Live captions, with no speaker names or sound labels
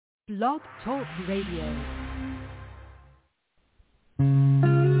Blog Talk Radio.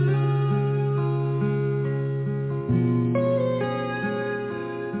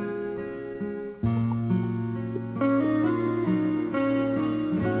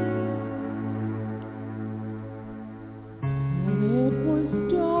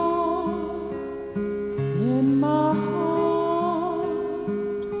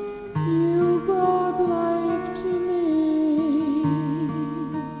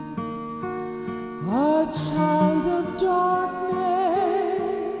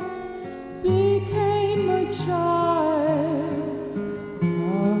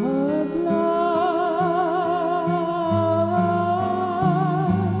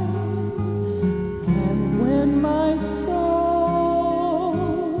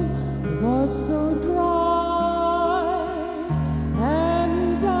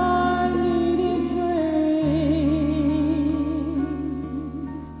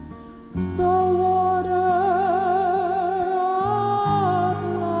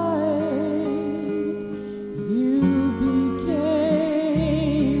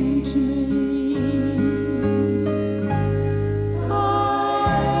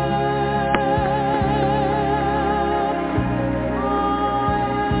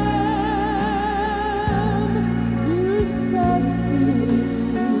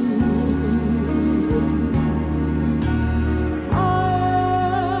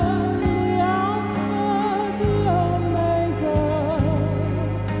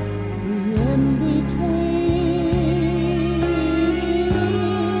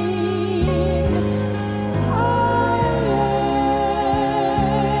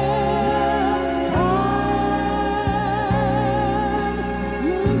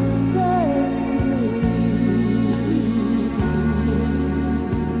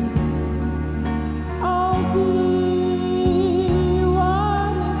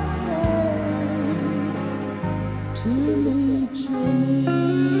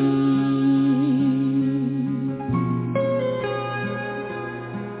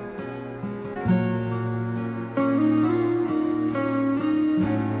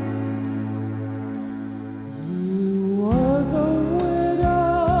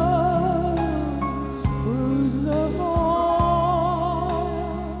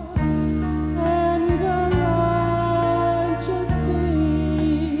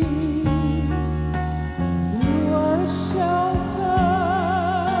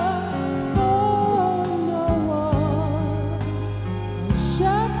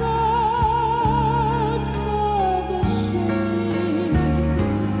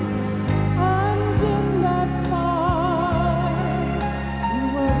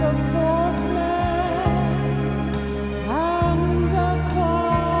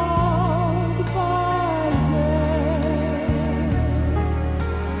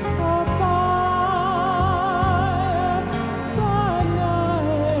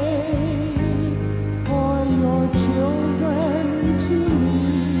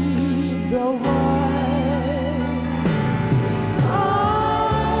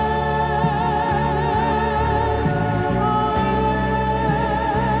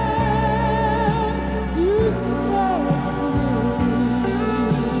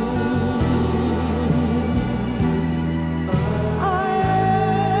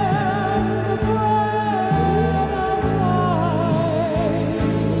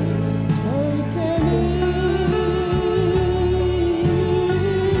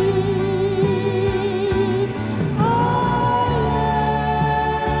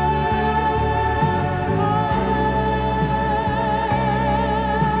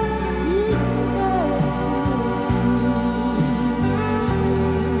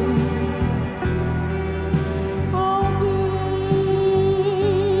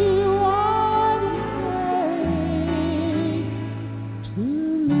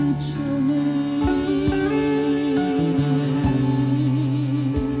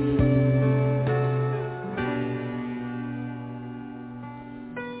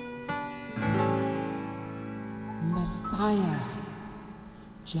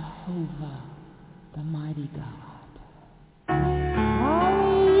 Jehovah, the mighty God.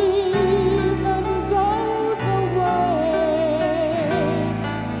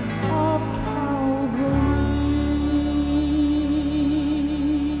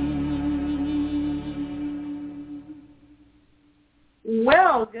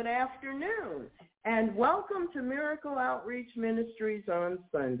 Well, good afternoon, and welcome to Miracle Outreach Ministries on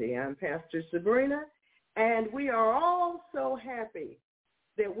Sunday. I'm Pastor Sabrina, and we are all so happy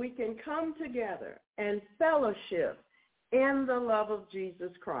that we can come together and fellowship in the love of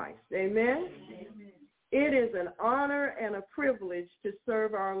Jesus Christ. Amen? Amen. It is an honor and a privilege to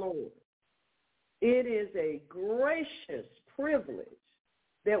serve our Lord. It is a gracious privilege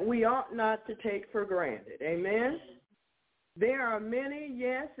that we ought not to take for granted. Amen? There are many,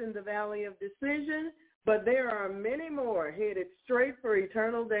 yes, in the valley of decision, but there are many more headed straight for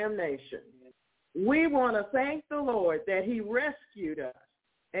eternal damnation. We want to thank the Lord that he rescued us.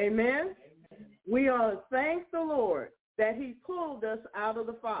 Amen? We want to thank the Lord that he pulled us out of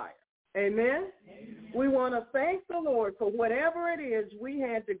the fire. Amen? We want to thank the Lord for whatever it is we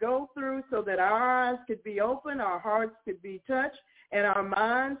had to go through so that our eyes could be open, our hearts could be touched, and our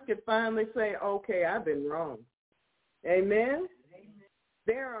minds could finally say, okay, I've been wrong. Amen?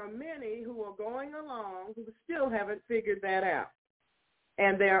 There are many who are going along who still haven't figured that out.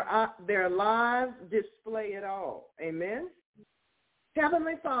 And their lives display it all. Amen?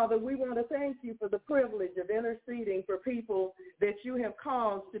 Heavenly Father, we want to thank you for the privilege of interceding for people that you have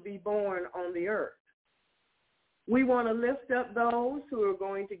caused to be born on the earth. We want to lift up those who are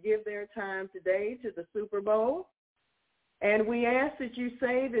going to give their time today to the Super Bowl. And we ask that you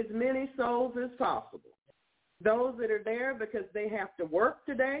save as many souls as possible. Those that are there because they have to work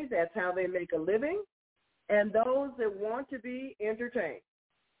today, that's how they make a living, and those that want to be entertained.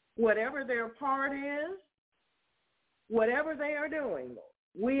 Whatever their part is, whatever they are doing, Lord,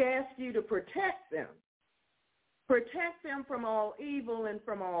 we ask you to protect them. Protect them from all evil and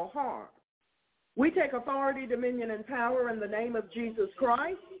from all harm. We take authority, dominion, and power in the name of Jesus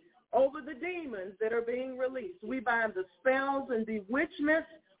Christ over the demons that are being released. We bind the spells and bewitchments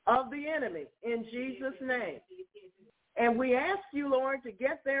of the enemy in Jesus' name. And we ask you, Lord, to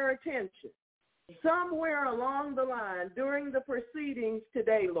get their attention. Somewhere along the line during the proceedings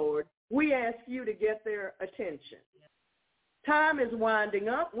today, Lord, we ask you to get their attention. Time is winding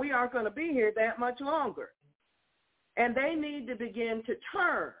up. We aren't going to be here that much longer. And they need to begin to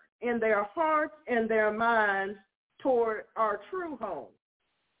turn in their hearts and their minds toward our true home,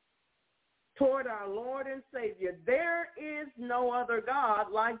 toward our Lord and Savior. There is no other God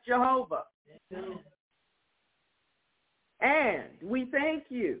like Jehovah. And we thank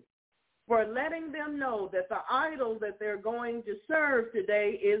you for letting them know that the idol that they're going to serve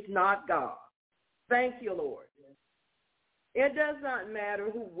today is not God. Thank you, Lord. It does not matter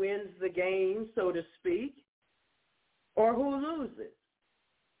who wins the game, so to speak, or who loses.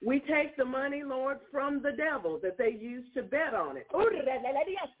 We take the money, Lord, from the devil that they used to bet on it.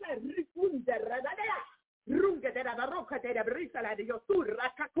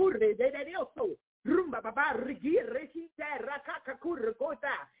 Rumba baba rigire kita rakaka kurgota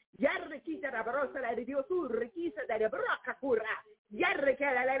yarre kita da brosa la di Dio rikisa da braka kura yarre che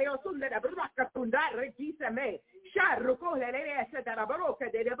la leo sulle da braka tundare rikisa me sharro con la lea da broca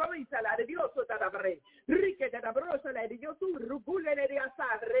de brisa la di Dio da bre rike da brosa la di Dio rugule le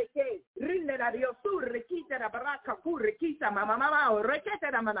asa reke rinde da Dio rikita da braka kurikisa mama rekete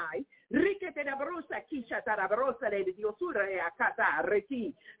da manai rikete da brosa kisha da brosa la di Dio re akata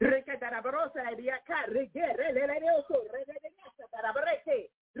reki rekete da brosa la di carregere le leoso re de gassa da breke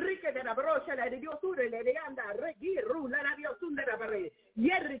rike de la brosa la di Dio le anda regiru la Dio da bre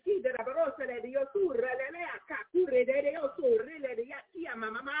yerki de la brosa la di Dio le akure de Dio le di akia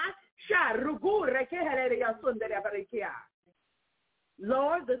mama sharugure che le Dio da brekia.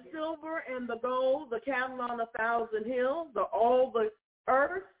 Lord, the silver and the gold, the cattle on 1,000 hills, all the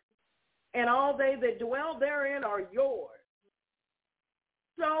earth, and all they that dwell therein are yours.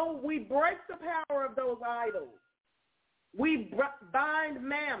 So we break the power of those idols. We bind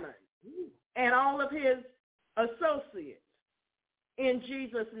Mammon and all of his associates in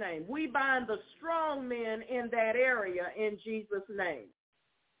Jesus' name. We bind the strong men in that area in Jesus' name.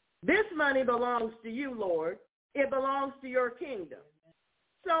 This money belongs to you, Lord. It belongs to your kingdom.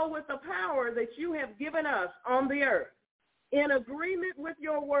 So with the power that you have given us on the earth, in agreement with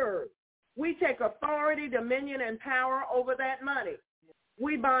your word, we take authority, dominion, and power over that money.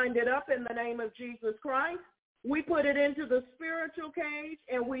 We bind it up in the name of Jesus Christ. We put it into the spiritual cage,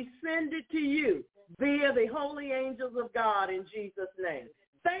 and we send it to you via the holy angels of God in Jesus' name.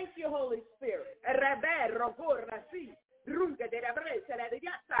 Thank you, Holy Spirit.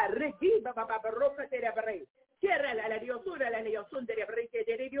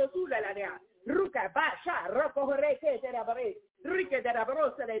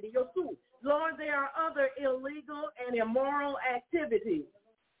 Lord, there are other illegal and immoral activities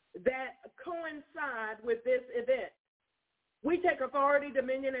that coincide with this event. We take authority,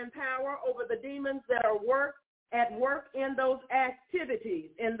 dominion, and power over the demons that are at work in those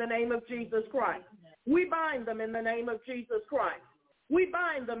activities in the name of Jesus Christ. We bind them in the name of Jesus Christ. We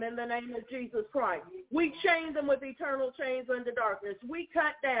bind them in the name of Jesus Christ. We chain them with eternal chains under darkness. We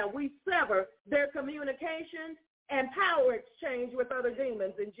cut down, we sever their communications and power exchange with other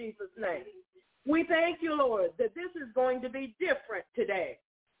demons in Jesus' name. We thank you, Lord, that this is going to be different today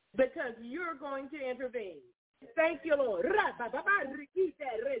because you're going to intervene. Thank you, Lord.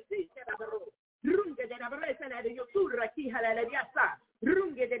 Runge de la bresa de Dios surra qui halala diasa.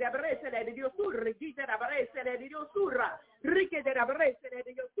 Runge de la bresa de Dios surra qui de la bresa de Dios surra. Rike de la bresa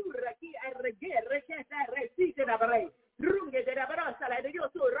de Dios surra qui ergue che resiste la bresa. Runge de la bresa de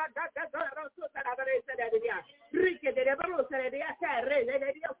Dios surra da rosso la bresa de Dios. Rike de la bresa de Dios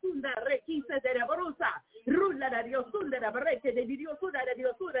de Dios sunda requise de la brosa. Rulla de Dios sunda la bresa de Dios sunda de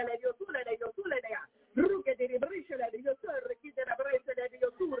Dios sunda de Dios sunda de Dios sunda de Runge de la bresa de Dios surra qui de la bresa de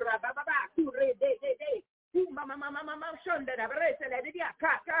Dios surra ba curre de mama shonda da bresa la dia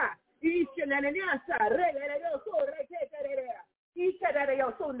kaka ishna nasa re Dios re que terea isha de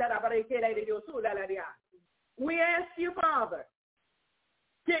Dios sunda da bresa de Dios sunda la dia. We ask you, Father,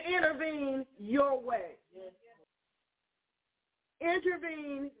 to intervene your way.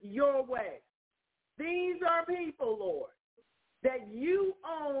 Intervene your way. These are people, Lord, that you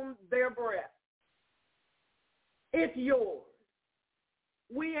own their breath. It's yours.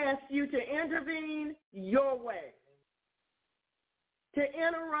 We ask you to intervene your way, to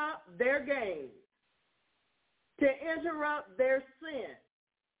interrupt their gains, to interrupt their sin,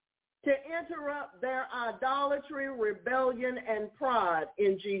 to interrupt their idolatry, rebellion, and pride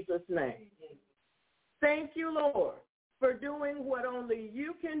in Jesus' name. Thank you, Lord, for doing what only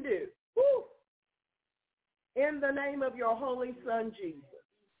you can do. Woo! In the name of your holy Son, Jesus.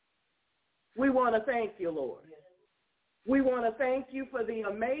 We want to thank you, Lord. We want to thank you for the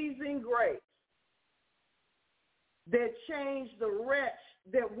amazing grace that changed the wretch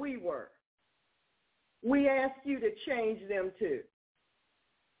that we were. We ask you to change them too.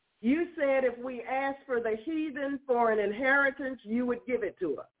 You said if we ask for the heathen for an inheritance, you would give it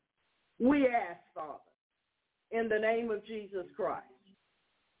to us. We ask, Father, in the name of Jesus Christ.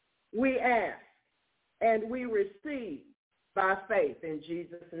 We ask and we receive by faith in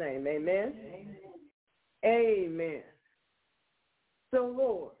Jesus' name. Amen? Amen. Amen. So,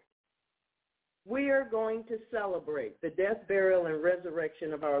 Lord, we are going to celebrate the death, burial, and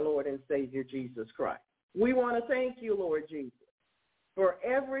resurrection of our Lord and Savior, Jesus Christ. We want to thank you, Lord Jesus, for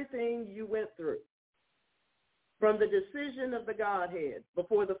everything you went through, from the decision of the Godhead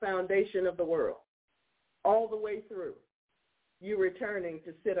before the foundation of the world, all the way through, you returning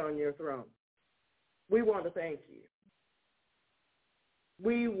to sit on your throne. We want to thank you.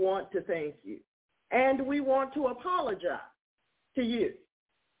 We want to thank you. And we want to apologize to you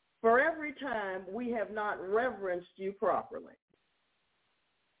for every time we have not reverenced you properly.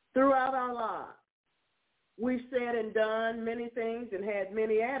 Throughout our lives, we've said and done many things and had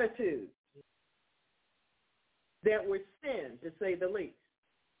many attitudes that were sin, to say the least.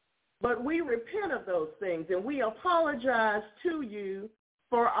 But we repent of those things and we apologize to you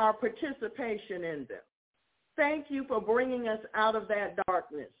for our participation in them. Thank you for bringing us out of that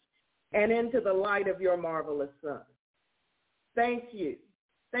darkness and into the light of your marvelous Son. Thank you.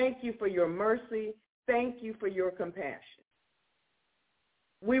 Thank you for your mercy. Thank you for your compassion.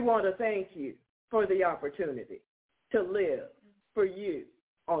 We want to thank you for the opportunity to live for you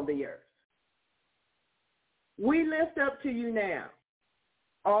on the earth. We lift up to you now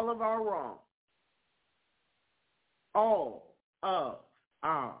all of our wrong. All of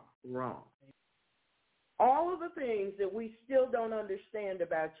our wrong. All of the things that we still don't understand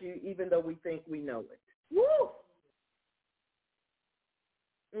about you, even though we think we know it. Woo!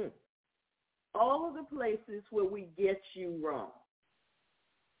 All of the places where we get you wrong.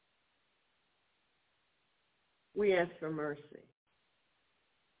 We ask for mercy.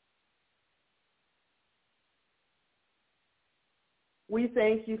 We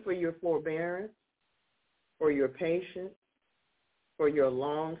thank you for your forbearance, for your patience, for your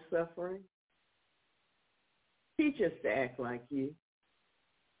long suffering. Teach us to act like you.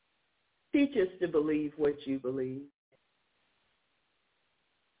 Teach us to believe what you believe.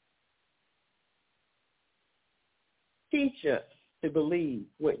 Teach us to believe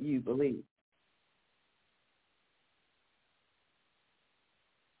what you believe.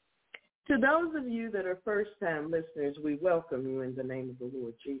 To those of you that are first-time listeners, we welcome you in the name of the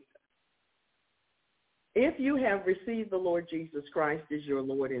Lord Jesus. If you have received the Lord Jesus Christ as your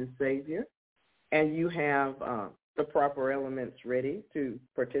Lord and Savior, and you have the proper elements ready to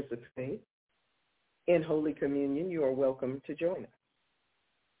participate in Holy Communion, you are welcome to join us.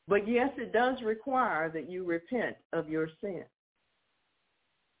 But yes, it does require that you repent of your sin.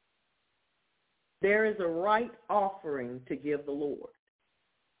 There is a right offering to give the Lord.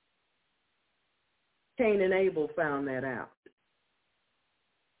 Cain and Abel found that out.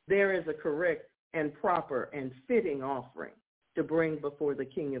 There is a correct and proper and fitting offering to bring before the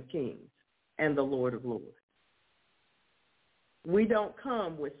King of Kings and the Lord of Lords. We don't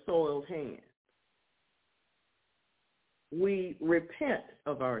come with soiled hands. We repent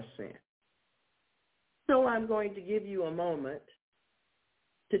of our sin. So I'm going to give you a moment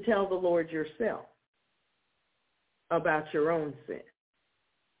to tell the Lord yourself about your own sin.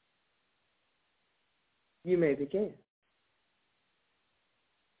 You may begin.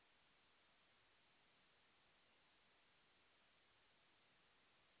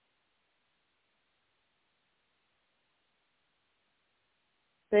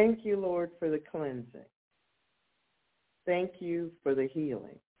 Thank you, Lord, for the cleansing. Thank you for the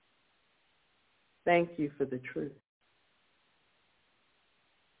healing. Thank you for the truth.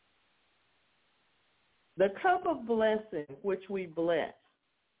 The cup of blessing which we bless,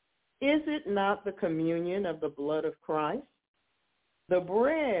 is it not the communion of the blood of Christ? The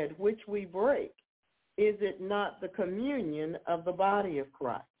bread which we break, is it not the communion of the body of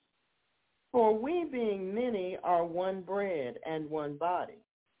Christ? For we being many are one bread and one body.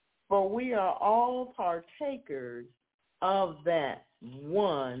 For we are all partakers of that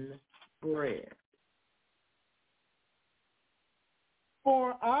one bread.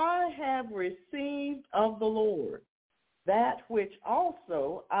 For I have received of the Lord that which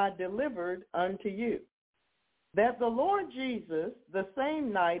also I delivered unto you, that the Lord Jesus, the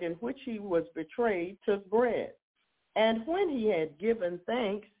same night in which he was betrayed, took bread, and when he had given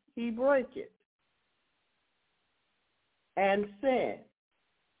thanks, he brake it, and said,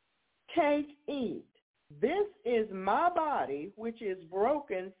 Take, eat. This is my body, which is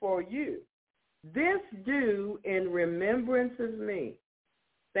broken for you. This do in remembrance of me.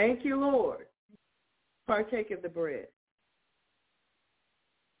 Thank you, Lord. Partake of the bread.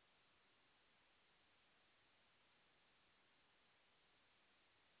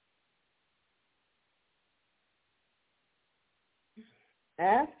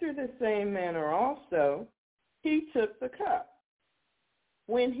 After the same manner also, he took the cup,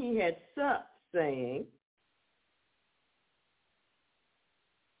 when he had supped, saying,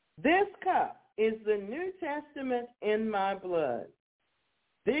 This cup is the New Testament in my blood.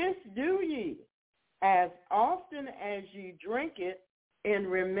 This do ye, as often as ye drink it, in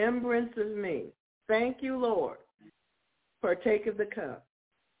remembrance of me. Thank you, Lord. Partake of the cup.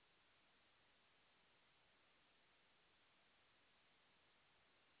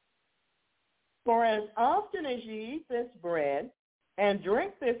 For as often as ye eat this bread and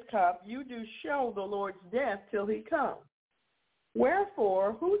drink this cup, you do show the Lord's death till he come.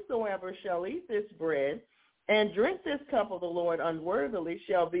 Wherefore, whosoever shall eat this bread and drink this cup of the Lord unworthily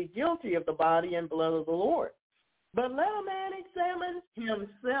shall be guilty of the body and blood of the Lord. But let a man examine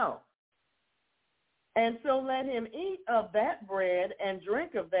himself, and so let him eat of that bread and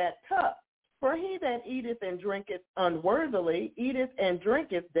drink of that cup. For he that eateth and drinketh unworthily eateth and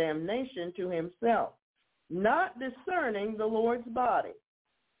drinketh damnation to himself, not discerning the Lord's body.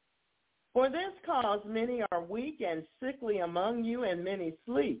 For this cause many are weak and sickly among you, and many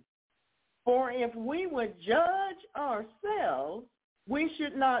sleep. For if we would judge ourselves, we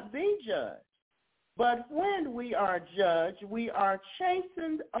should not be judged. But when we are judged, we are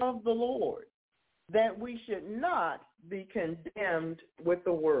chastened of the Lord, that we should not be condemned with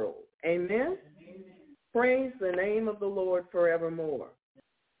the world. Amen? Amen. Praise the name of the Lord forevermore.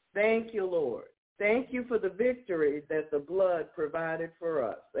 Thank you, Lord. Thank you for the victory that the blood provided for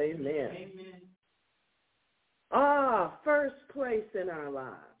us. Amen. Amen. First place in our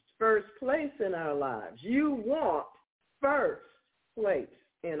lives. First place in our lives. You want first place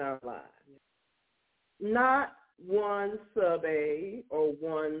in our lives. Not one sub A or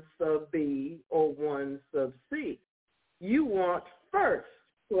one sub B or one sub C. You want first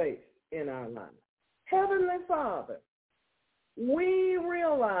place in our lives. Heavenly Father, we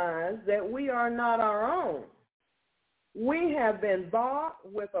realize that we are not our own. We have been bought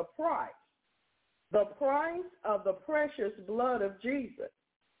with a price, the price of the precious blood of Jesus.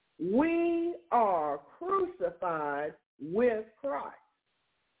 We are crucified with Christ.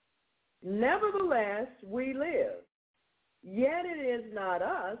 Nevertheless, we live. Yet it is not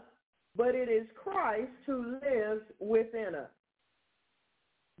us, but it is Christ who lives within us.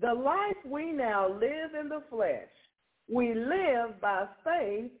 The life we now live in the flesh, we live by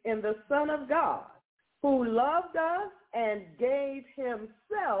faith in the Son of God, who loved us and gave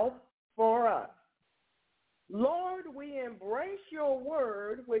himself for us. Lord, we embrace your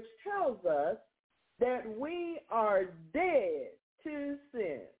word, which tells us that we are dead to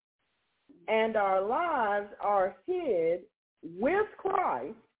sin, and our lives are hid with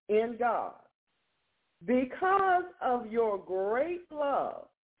Christ in God. Because of your great love,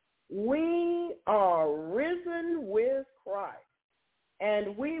 we are risen with Christ,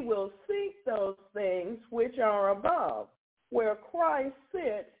 and we will seek those things which are above, where Christ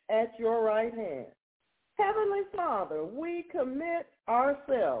sits at your right hand. Heavenly Father, we commit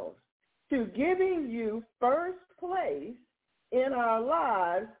ourselves to giving you first place in our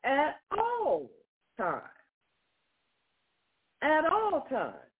lives at all times. At all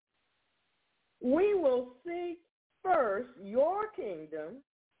times. We will seek first your kingdom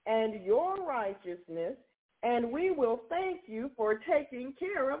and your righteousness, and we will thank you for taking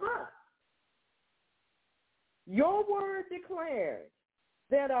care of us. Your word declares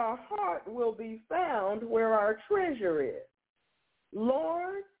that our heart will be found where our treasure is.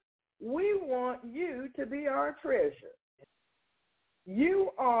 Lord, we want you to be our treasure.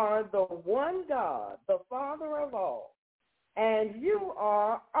 You are the one God, the Father of all, and you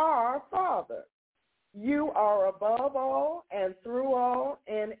are our Father. You are above all and through all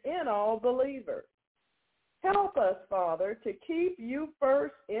and in all believers. Help us, Father, to keep you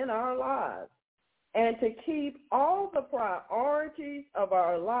first in our lives and to keep all the priorities of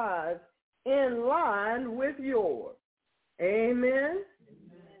our lives in line with yours. Amen.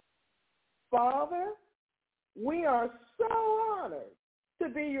 Father, we are so honored to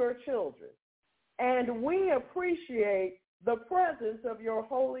be your children, and we appreciate the presence of your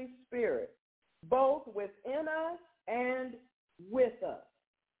Holy Spirit, both within us and with us.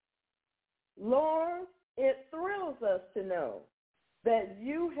 Lord, it thrills us to know that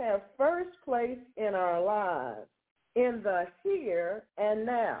you have first place in our lives in the here and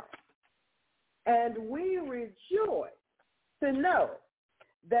now. And we rejoice to know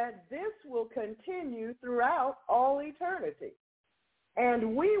that this will continue throughout all eternity,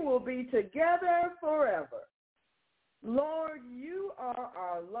 and we will be together forever. Lord, you are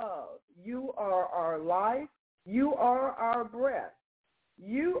our love. You are our life. You are our breath.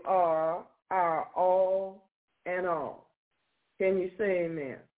 You are our all and all. Can you say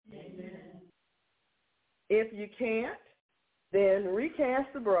amen? Amen. If you can't, then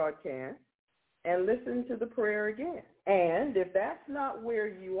recast the broadcast and listen to the prayer again. And if that's not where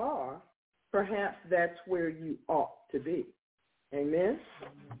you are, perhaps that's where you ought to be. Amen?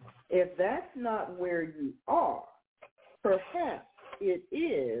 If that's not where you are, perhaps it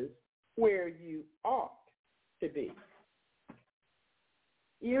is where you ought to be.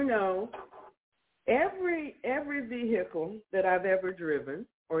 You know, every vehicle that I've ever driven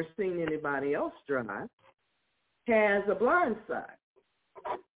or seen anybody else drive has a blind side,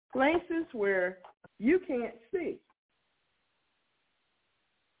 places where you can't see.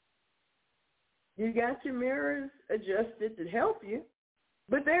 You got your mirrors adjusted to help you,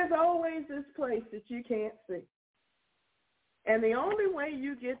 but there's always this place that you can't see. And the only way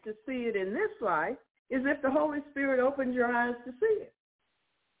you get to see it in this life is if the Holy Spirit opens your eyes to see it.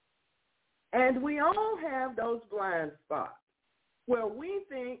 And we all have those blind spots where we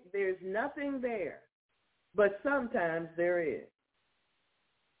think there's nothing there, but sometimes there is.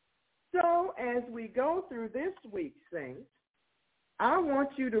 So as we go through this week's things, I want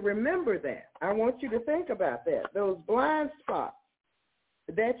you to remember that. I want you to think about that, those blind spots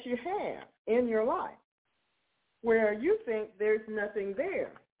that you have in your life where you think there's nothing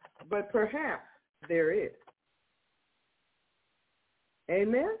there, but perhaps there is.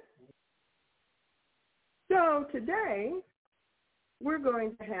 Amen? So today, we're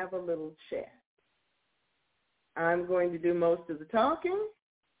going to have a little chat. I'm going to do most of the talking,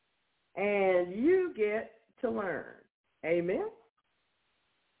 and you get to learn. Amen?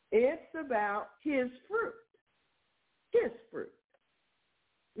 It's about his fruit. His fruit.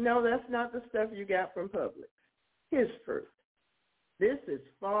 No, that's not the stuff you got from Publix. His fruit. This is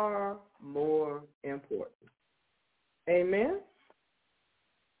far more important. Amen?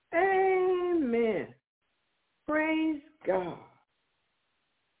 Amen. Praise God.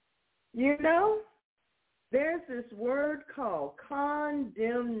 You know, there's this word called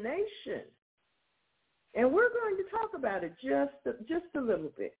condemnation. And we're going to talk about it just a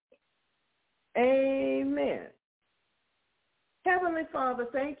little bit. Amen. Heavenly Father,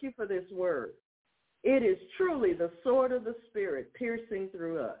 thank you for this word. It is truly the sword of the Spirit piercing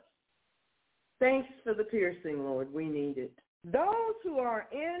through us. Thanks for the piercing, Lord. We need it. Those who are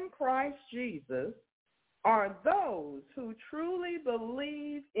in Christ Jesus are those who truly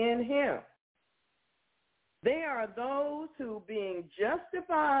believe in him. They are those who, being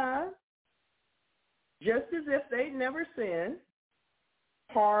justified, just as if they'd never sinned,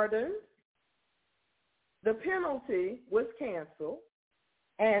 pardoned, the penalty was canceled,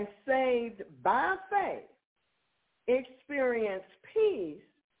 and saved by faith, experience peace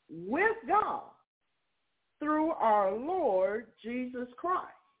with God through our Lord Jesus Christ.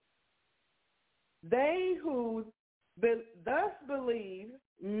 They who thus believe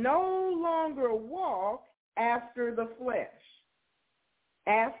no longer walk after the flesh,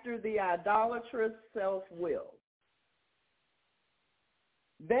 after the idolatrous self-will.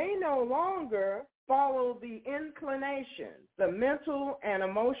 They no longer follow the inclinations, the mental and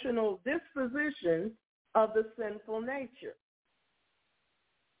emotional dispositions of the sinful nature.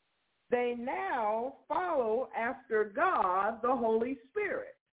 They now follow after God, the Holy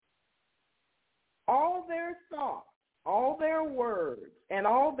Spirit. All their thoughts, all their words, and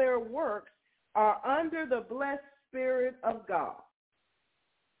all their works are under the blessed Spirit of God.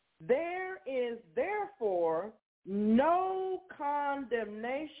 There is therefore no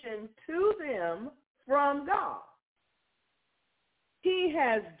condemnation to them from God. He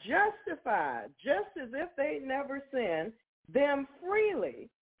has justified, just as if they never sinned, them freely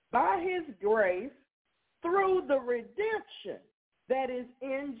by his grace through the redemption that is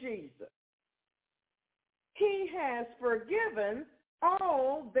in Jesus. He has forgiven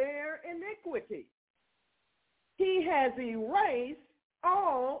all their iniquities. He has erased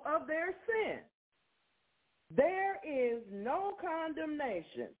all of their sins. There is no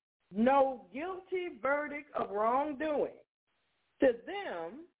condemnation, no guilty verdict of wrongdoing to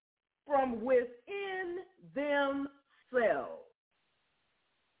them from within themselves.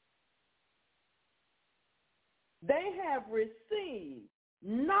 They have received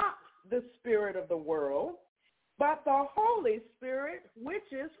not the spirit of the world, but the Holy Spirit,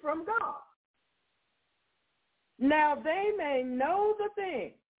 which is from God. Now they may know the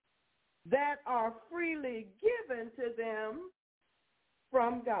things that are freely given to them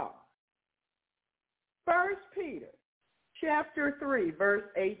from God. 1 Peter chapter 3, verse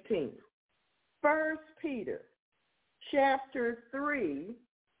 18. 1 Peter chapter 3,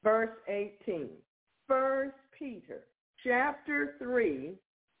 verse 18. 1 Peter chapter 3,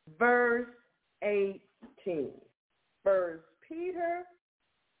 verse 18. 1 Peter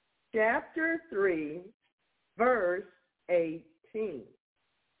chapter 3, verse 18.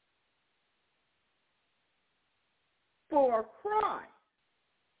 For Christ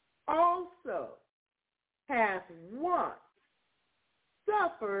also hath once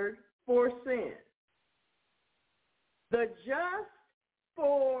suffered for sin, the just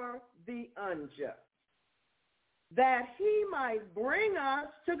for the unjust, that he might bring us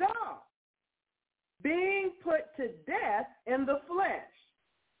to God, being put to death in the flesh,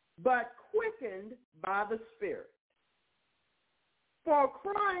 but quickened by the Spirit. For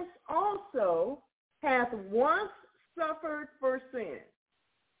Christ also hath once suffered for sin,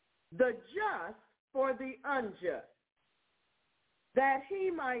 the just for the unjust, that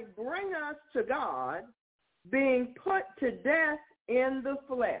he might bring us to God, being put to death in the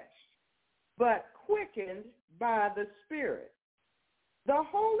flesh, but quickened by the Spirit. The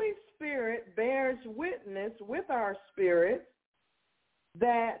Holy Spirit bears witness with our spirit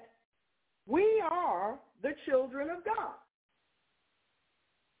that we are the children of God.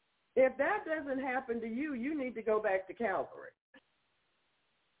 If that doesn't happen to you, you need to go back to Calvary.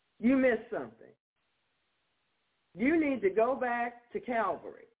 You missed something. You need to go back to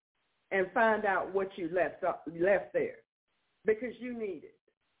Calvary and find out what you left there, because you need it.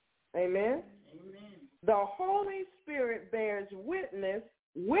 Amen? Amen. The Holy Spirit bears witness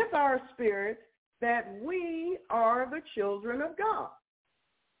with our spirit that we are the children of God.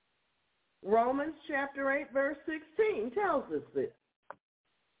 Romans chapter 8, verse 16 tells us this.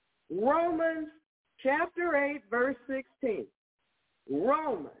 Romans chapter 8, verse 16.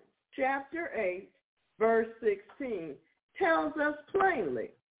 Romans chapter 8, verse 16 tells us plainly,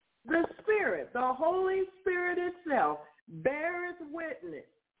 the Spirit, the Holy Spirit itself, beareth witness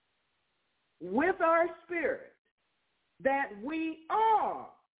with our spirit that we are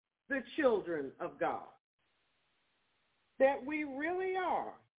the children of God, that we really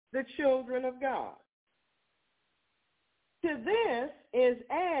are the children of God. To this is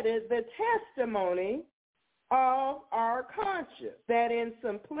added the testimony of our conscience, that in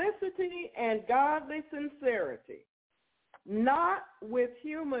simplicity and godly sincerity, not with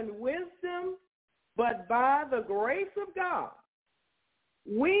human wisdom, but by the grace of God,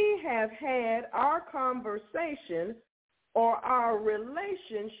 we have had our conversation or our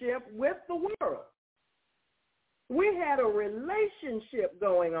relationship with the world. We had a relationship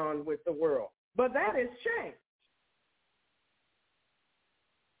going on with the world, but that has changed.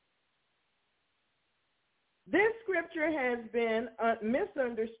 This scripture has been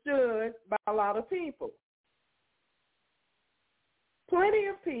misunderstood by a lot of people. Plenty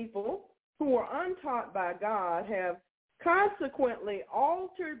of people who are untaught by God have consequently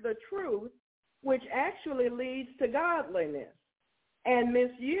altered the truth which actually leads to godliness, and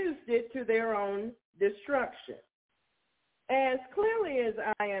misused it to their own destruction. As clearly as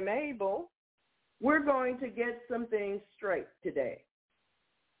I am able, we're going to get some things straight today.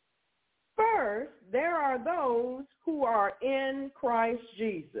 First, there are those who are in Christ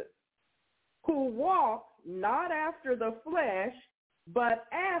Jesus, who walk not after the flesh, but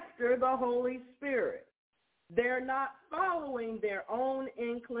after the Holy Spirit. They're not following their own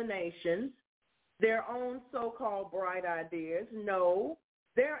inclinations, their own so-called bright ideas. No,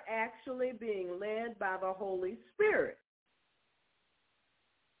 they're actually being led by the Holy Spirit.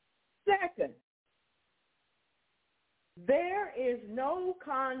 Second, there is no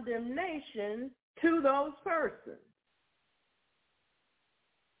condemnation to those persons.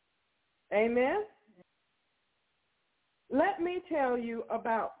 Amen? Let me tell you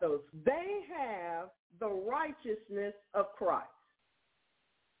about those. They have the righteousness of Christ.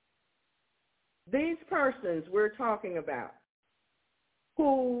 These persons we're talking about,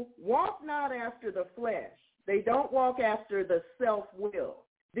 who walk not after the flesh, they don't walk after the self-will,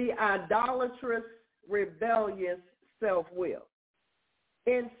 the idolatrous, rebellious self-will.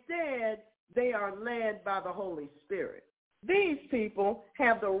 Instead, they are led by the Holy Spirit. These people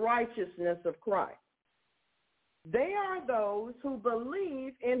have the righteousness of Christ. They are those who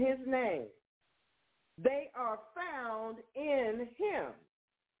believe in his name. They are found in him,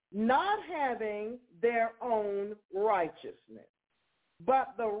 not having their own righteousness, but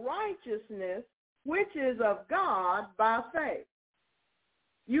the righteousness which is of God by faith.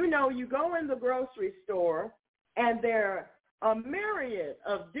 You know, you go in the grocery store and there are a myriad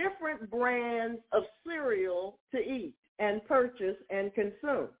of different brands of cereal to eat and purchase and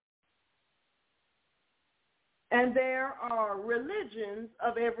consume. And there are religions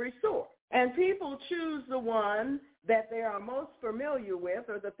of every sort. And people choose the one that they are most familiar with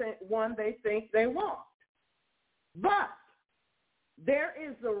or the one they think they want. But there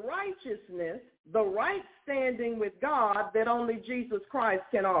is the righteousness, the right standing with God that only Jesus Christ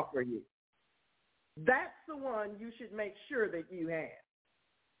can offer you. That's the one you should make sure that you have.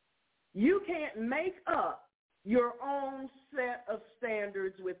 You can't make up your own set of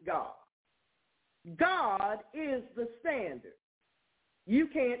standards with God. God is the standard. You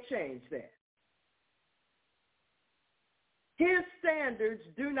can't change that. His standards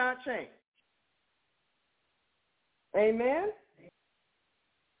do not change. Amen?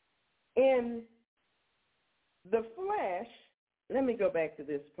 In the flesh, let me go back to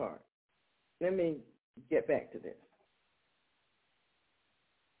this part. Let me get back to this.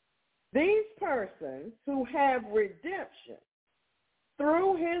 These persons who have redemption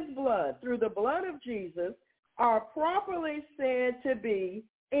through his blood, through the blood of Jesus, are properly said to be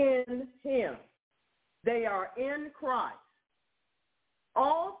in him. They are in Christ.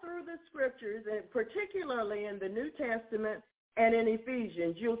 All through the scriptures, and particularly in the New Testament and in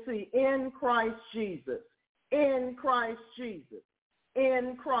Ephesians, you'll see in Christ Jesus, in Christ Jesus,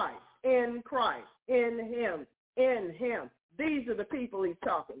 in Christ, in Christ, in him, in him. These are the people he's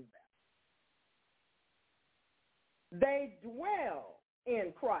talking about. They dwell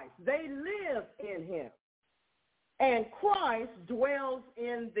in Christ. They live in him. And Christ dwells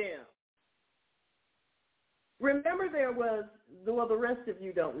in them. Remember the rest of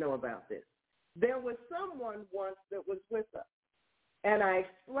you don't know about this. There was someone once that was with us. And I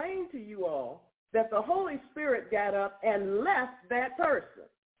explained to you all that the Holy Spirit got up and left that person.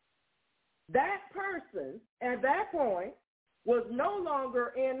 That person, at that point, was no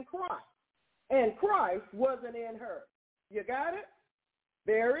longer in Christ. And Christ wasn't in her. You got it?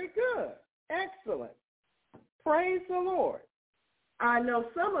 Very good. Excellent. Praise the Lord. I know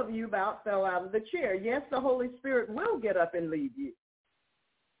some of you about fell out of the chair. Yes, the Holy Spirit will get up and leave you.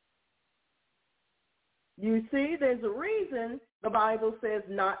 You see, there's a reason the Bible says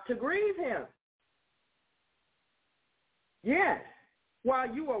not to grieve him. Yes,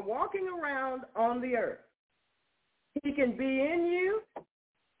 while you are walking around on the earth, he can be in you,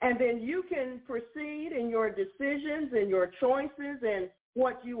 and then you can proceed in your decisions and your choices and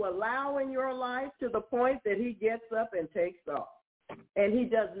what you allow in your life to the point that he gets up and takes off. And he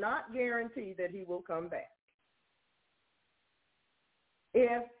does not guarantee that he will come back.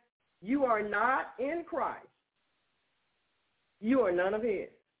 If you are not in Christ, you are none of his.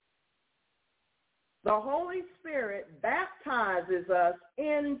 The Holy Spirit baptizes us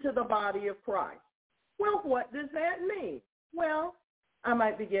into the body of Christ. Well, what does that mean? Well, I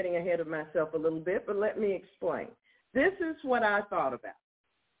might be getting ahead of myself a little bit, but let me explain. This is what I thought about.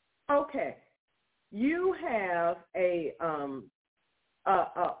 Okay, you have a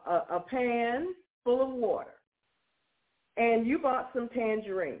pan full of water, and you bought some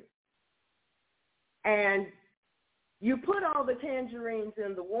tangerines. and you put all the tangerines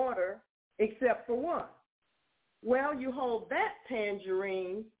in the water except for one. Well, you hold that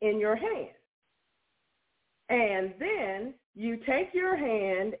tangerine in your hand. And then you take your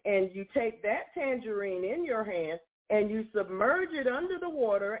hand and you take that tangerine in your hand and you submerge it under the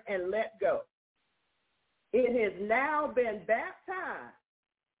water and let go. It has now been baptized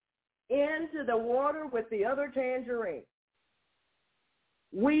into the water with the other tangerine.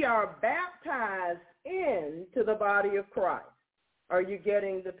 We are baptized into the body of Christ. Are you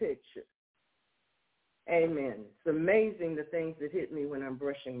getting the picture? Amen. It's amazing the things that hit me when I'm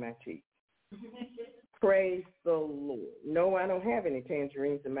brushing my teeth. Praise the Lord. No, I don't have any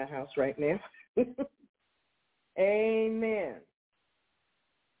tangerines in my house right now. Amen.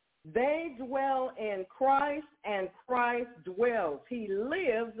 They dwell in Christ, and Christ dwells. He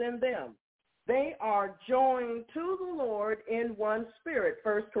lives in them. They are joined to the Lord in one spirit.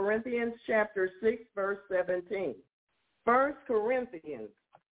 1 Corinthians chapter 6, verse 17. 1 Corinthians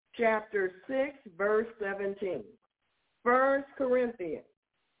chapter 6, verse 17. 1 Corinthians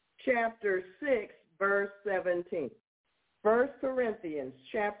chapter 6, verse 17. 1 Corinthians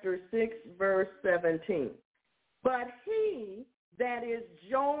chapter 6, verse 17. But he that is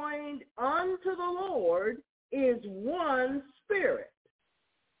joined unto the Lord is one spirit.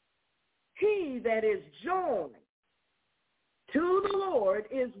 He that is joined to the Lord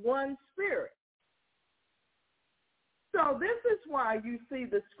is one spirit. So this is why you see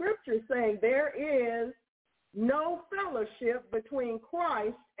the scripture saying there is no fellowship between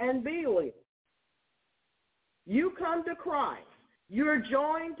Christ and Belial. You come to Christ. You're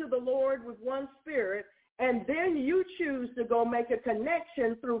joined to the Lord with one spirit, and then you choose to go make a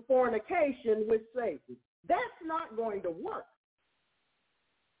connection through fornication with Satan. That's not going to work.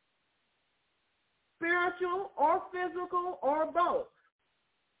 Spiritual or physical or both.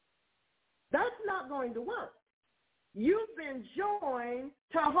 That's not going to work. You've been joined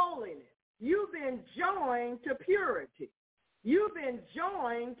to holiness. You've been joined to purity. You've been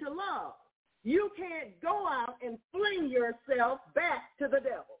joined to love. You can't go out and fling yourself back to the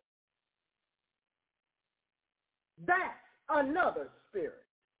devil. That's another spirit.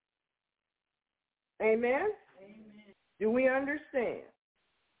 Amen? Amen. Do we understand?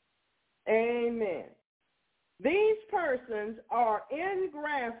 Amen. These persons are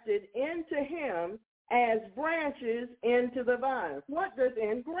engrafted into him as branches into the vine. What does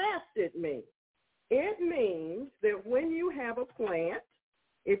engrafted mean? It means that when you have a plant,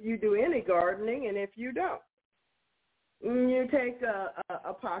 if you do any gardening and if you don't, you take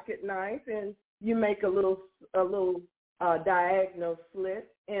a pocket knife and you make a little diagonal slit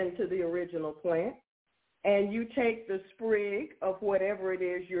into the original plant, and you take the sprig of whatever it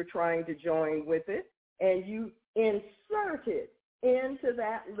is you're trying to join with it, and you insert it into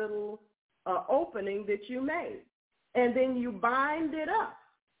that little opening that you made, and then you bind it up.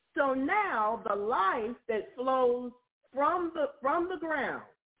 So now the life that flows from the ground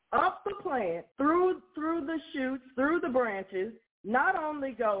up the plant through the shoots, through the branches, not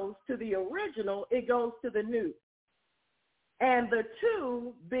only goes to the original, it goes to the new. And the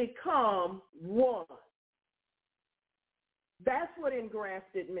two become one. That's what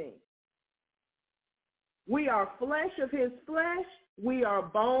engrafted means. We are flesh of his flesh. We are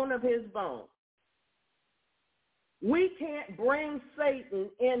bone of his bone. We can't bring Satan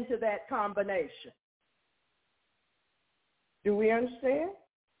into that combination. Do we understand?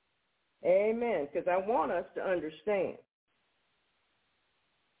 Amen, because I want us to understand.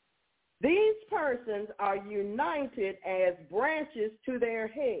 These persons are united as branches to their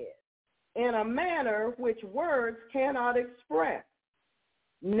head in a manner which words cannot express.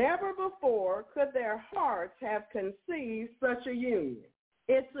 Never before could their hearts have conceived such a union.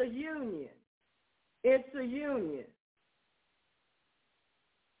 It's a union. It's a union.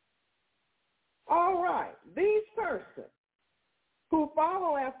 All right, these persons who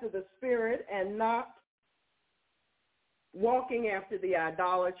follow after the Spirit and not walking after the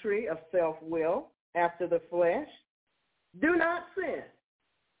idolatry of self-will, after the flesh, do not sin.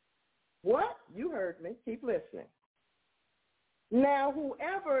 What? You heard me. Keep listening. Now,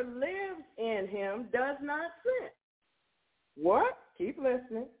 whoever lives in him does not sin. What? Keep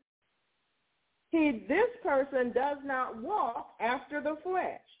listening. This person does not walk after the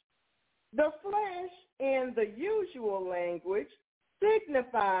flesh. The flesh, in the usual language,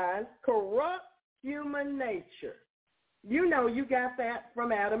 signifies corrupt human nature. You know, you got that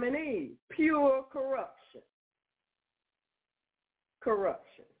from Adam and Eve. Pure corruption.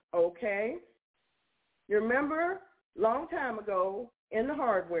 Corruption. Okay? You remember, long time ago, in the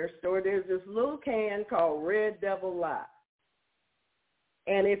hardware store, there's this little can called Red Devil Lye.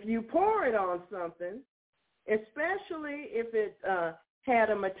 And if you pour it on something, especially if it had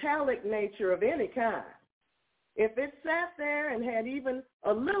a metallic nature of any kind, if it sat there and had even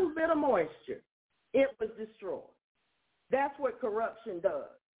a little bit of moisture, it was destroyed. That's what corruption does.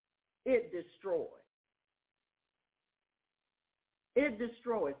 It destroys. It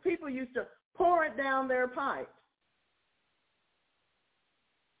destroys. People used to pour it down their pipes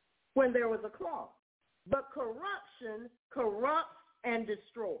when there was a clog. But corruption corrupts and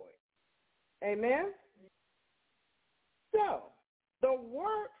destroys. Amen? So, the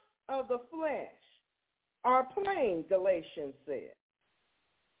works of the flesh are plain, Galatians said.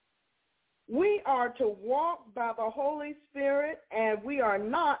 We are to walk by the Holy Spirit, and we are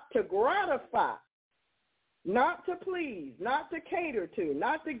not to gratify, not to please, not to cater to,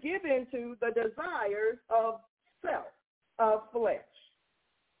 not to give into the desires of self, of flesh.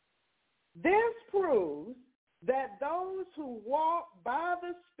 This proves that those who walk by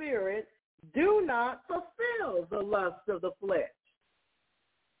the Spirit do not fulfill the lust of the flesh.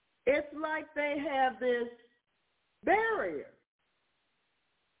 It's like they have this barrier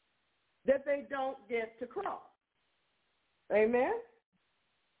that they don't get to cross. Amen?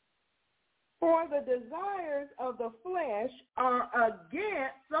 For the desires of the flesh are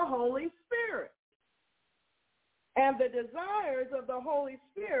against the Holy Spirit. And the desires of the Holy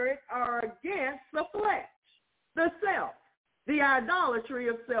Spirit are against the flesh, the self, the idolatry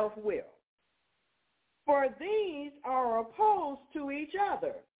of self-will. For these are opposed to each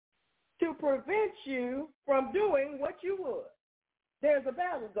other to prevent you from doing what you would. There's a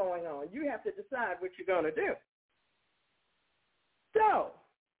battle going on. You have to decide what you're going to do. So,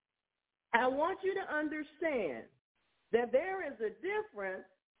 I want you to understand that there is a difference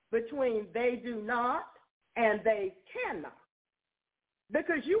between they do not and they cannot,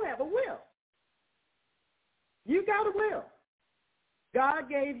 because you have a will. You got a will. God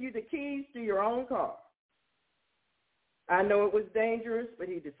gave you the keys to your own car. I know it was dangerous, but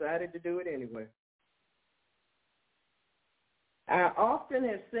he decided to do it anyway. I often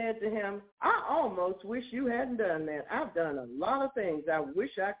have said to him, I almost wish you hadn't done that. I've done a lot of things I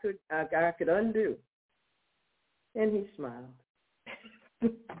wish I could undo. And he smiled.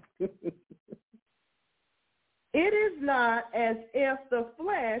 It is not as if the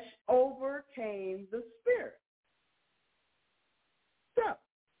flesh overcame the spirit. So,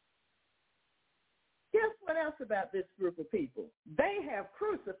 guess what else about this group of people? They have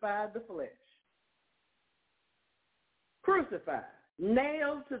crucified the flesh. Crucified,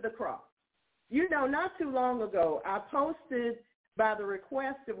 nailed to the cross. You know, not too long ago, I posted by the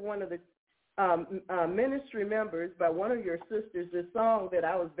request of one of the ministry members, by one of your sisters, this song that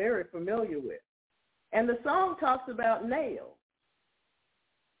I was very familiar with. And the song talks about nails.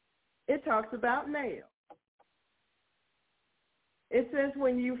 It talks about nails. It says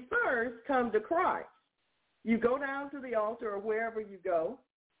when you first come to Christ, you go down to the altar or wherever you go,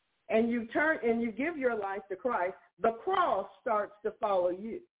 and you turn and you give your life to Christ, the cross starts to follow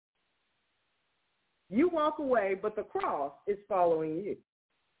you. You walk away, but the cross is following you.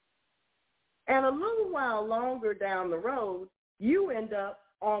 And a little while longer down the road, you end up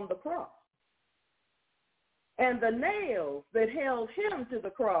on the cross. And the nails that held him to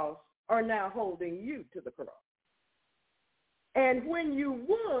the cross are now holding you to the cross. And when you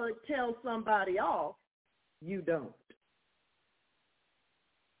would tell somebody off, you don't.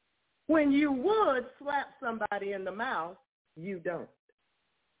 When you would slap somebody in the mouth, you don't.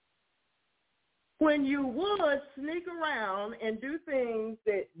 When you would sneak around and do things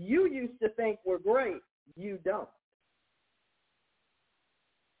that you used to think were great, you don't.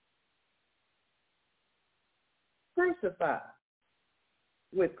 Crucified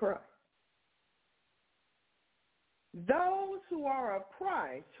with Christ. Those who are of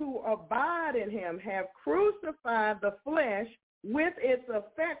Christ, who abide in him, have crucified the flesh with its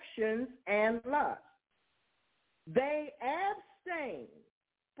affections and lusts. They abstain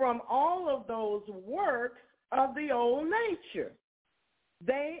from all of those works of the old nature.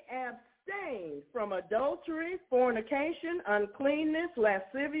 They abstain from adultery, fornication, uncleanness,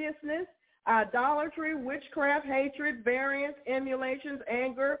 lasciviousness, idolatry, witchcraft, hatred, variance, emulations,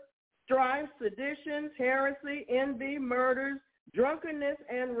 anger, strife, seditions, heresy, envy, murders, drunkenness,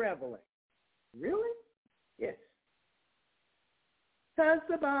 and reveling. Really? Yes. Because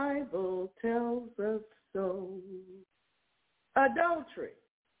the Bible tells us so. Adultery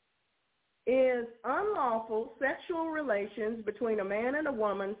is unlawful sexual relations between a man and a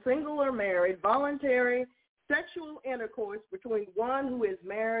woman, single or married, voluntary sexual intercourse between one who is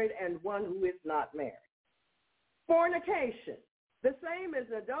married and one who is not married. Fornication, the same as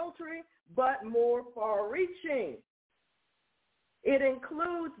adultery, but more far-reaching. It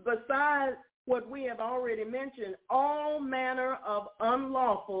includes, besides what we have already mentioned, all manner of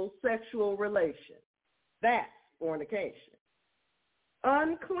unlawful sexual relations. That's fornication.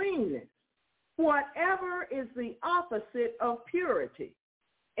 Uncleanness, whatever is the opposite of purity,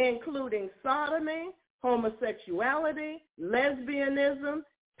 including sodomy, homosexuality, lesbianism,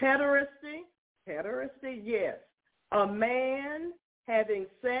 pederasty, yes, a man having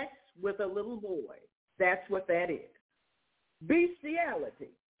sex with a little boy. That's what that is.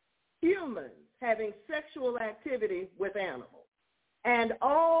 Bestiality, humans having sexual activity with animals, and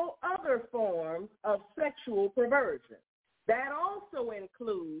all other forms of sexual perversion. That also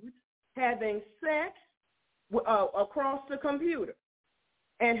includes having sex across the computer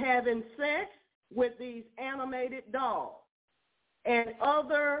and having sex with these animated dolls and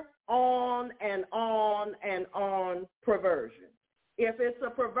other on and on and on perversion. If it's a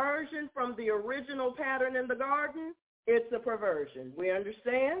perversion from the original pattern in the garden, it's a perversion. We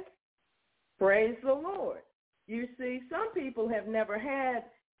understand? Praise the Lord. You see, some people have never had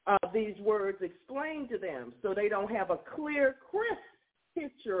these words explained to them, so they don't have a clear, crisp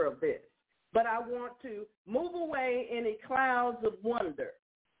picture of this. But I want to move away any clouds of wonder.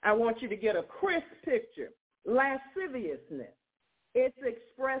 I want you to get a crisp picture. Lasciviousness. It's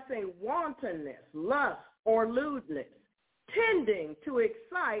expressing wantonness, lust, or lewdness, tending to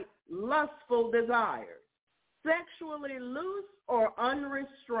excite lustful desires, sexually loose or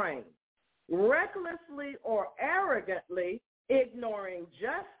unrestrained, recklessly or arrogantly ignoring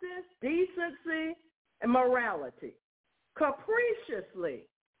justice, decency, and morality, capriciously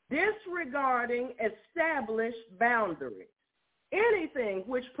disregarding established boundaries, anything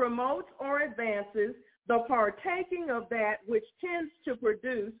which promotes or advances the partaking of that which tends to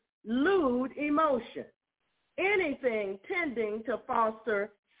produce lewd emotion, anything tending to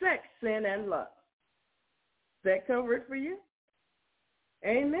foster sex, sin, and lust. Is that covered for you?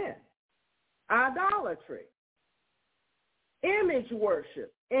 Amen. Idolatry, image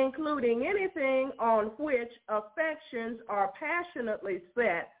worship, including anything on which affections are passionately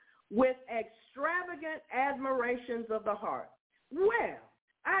set with extravagant admirations of the heart. Well,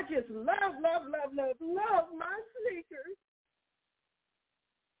 I just love my sneakers.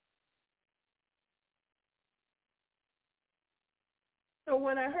 So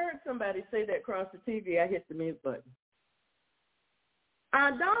when I heard somebody say that across the TV, I hit the mute button.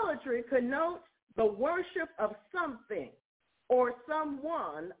 Idolatry connotes the worship of something or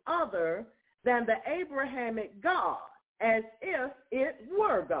someone other than the Abrahamic God, as if it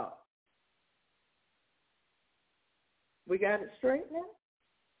were God. We got it straight now?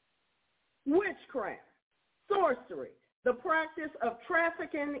 Witchcraft, sorcery, the practice of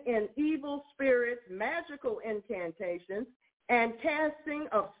trafficking in evil spirits, magical incantations, and casting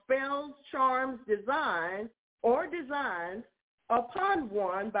of spells, charms, designs upon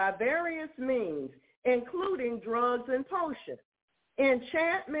one by various means, including drugs and potions,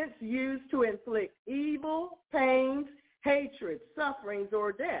 enchantments used to inflict evil, pains, hatred, sufferings,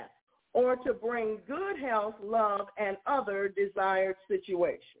 or death, or to bring good health, love, and other desired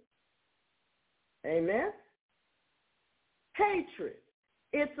situations. Amen? Hatred.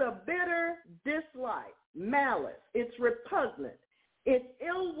 It's a bitter dislike, malice. It's repugnant. It's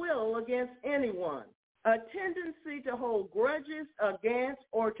ill will against anyone, a tendency to hold grudges against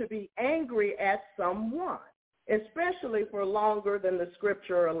or to be angry at someone, especially for longer than the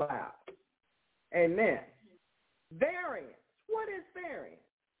scripture allows. Amen. Variance. What is variance?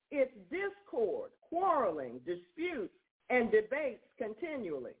 It's discord, quarreling, disputes, and debates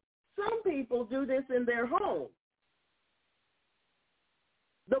continually. Some people do this in their home.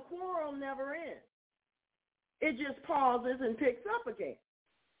 The quarrel never ends. It just pauses and picks up again.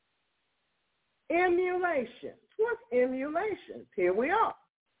 Emulation. What's emulation? Here we are.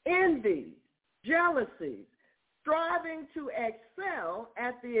 Envy, jealousies, striving to excel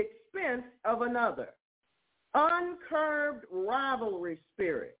at the expense of another. Uncurbed rivalry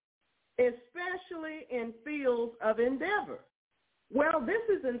spirit, especially in fields of endeavor. Well, this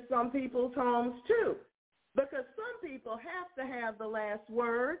is in some people's homes too, because some people have to have the last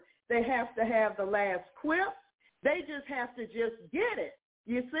word. They have to have the last quip. They just have to just get it,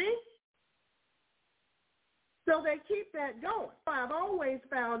 you see? So they keep that going. I've always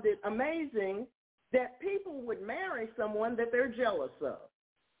found it amazing that people would marry someone that they're jealous of,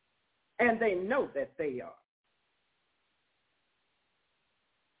 and they know that they are.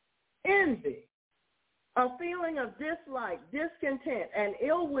 Envy, a feeling of dislike, discontent, and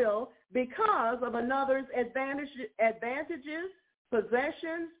ill will because of another's advantages,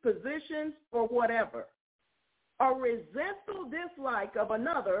 possessions, positions, or whatever. A resentful dislike of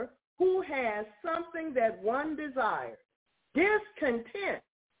another who has something that one desires, discontent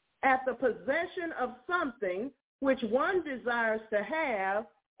at the possession of something which one desires to have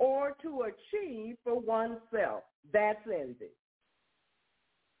or to achieve for oneself. That's envy.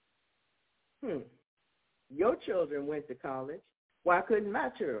 Your children went to college. Why couldn't my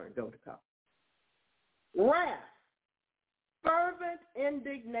children go to college? Wrath, fervent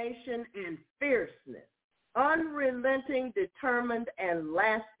indignation and fierceness, unrelenting, determined, and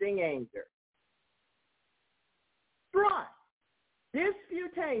lasting anger. Strife,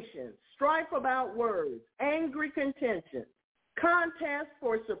 disputation, strife about words, angry contention, contest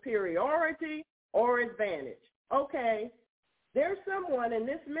for superiority or advantage. Okay, there's someone in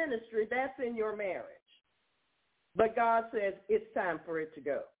this ministry that's in your marriage, but God says it's time for it to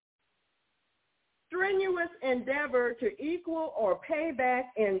go. Strenuous endeavor to equal or pay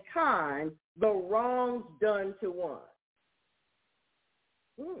back in kind the wrongs done to one.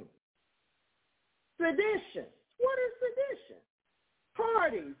 Sedition. What is sedition?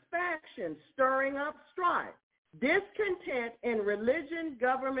 Parties, factions, stirring up strife, discontent in religion,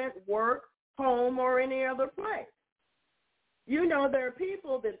 government, work, home, or any other place. You know, there are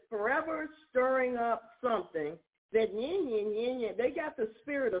people that's forever stirring up something that they got the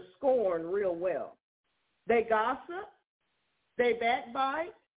spirit of scorn real well. They gossip, they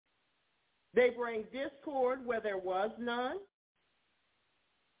backbite, they bring discord where there was none.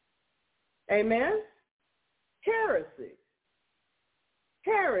 Amen?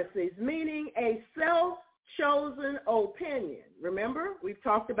 Heresies, meaning a self-chosen opinion. Remember, we've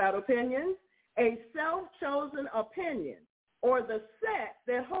talked about opinions. A self-chosen opinion, or the sect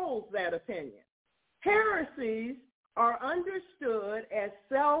that holds that opinion. Heresies are understood as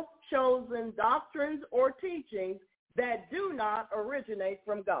self-chosen doctrines or teachings that do not originate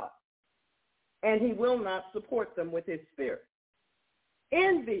from God, and he will not support them with his spirit.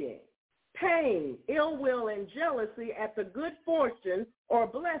 Envying, pain, ill will, and jealousy at the good fortune or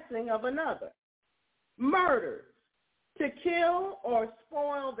blessing of another. Murders, to kill or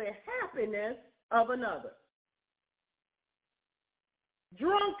spoil the happiness of another.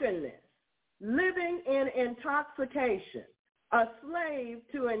 Drunkenness, living in intoxication, a slave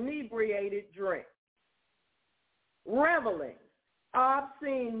to inebriated drink. Reveling,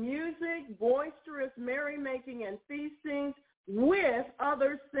 obscene music, boisterous merrymaking and feastings with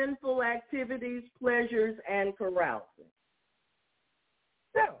other sinful activities, pleasures, and carousing.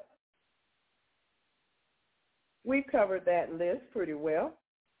 So, we've covered that list pretty well.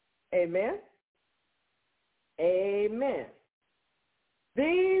 Amen? Amen.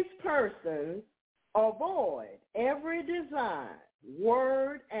 These persons avoid every design,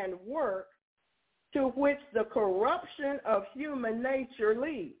 word, and work to which the corruption of human nature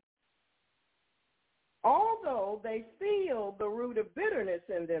leads. Although they feel the root of bitterness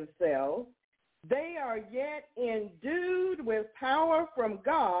in themselves, they are yet endued with power from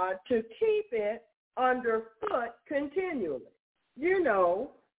God to keep it underfoot continually. You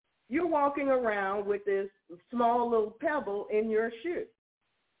know, you're walking around with this small little pebble in your shoe.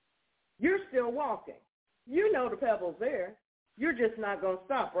 You're still walking. You know the pebble's there. You're just not going to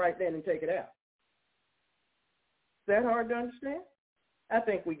stop right then and take it out. Is that hard to understand? I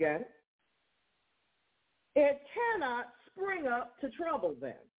think we got it. It cannot spring up to trouble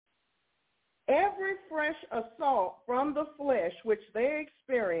them. Every fresh assault from the flesh which they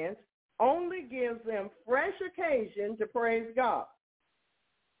experience only gives them fresh occasion to praise God.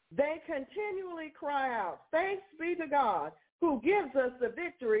 They continually cry out, "Thanks be to God who gives us the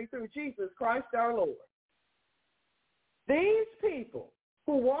victory through Jesus Christ our Lord." These people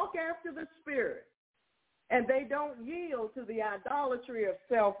who walk after the Spirit and they don't yield to the idolatry of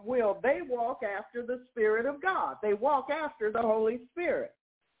self-will, they walk after the Spirit of God. They walk after the Holy Spirit.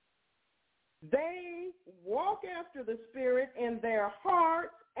 They walk after the Spirit in their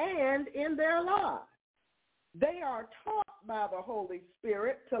hearts and in their lives. They are taught by the Holy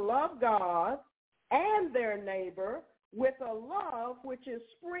Spirit to love God and their neighbor with a love which is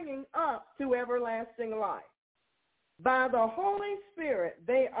springing up to everlasting life. By the Holy Spirit,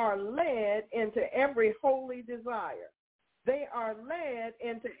 they are led into every holy desire. They are led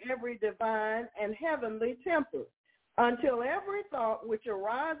into every divine and heavenly temper until every thought which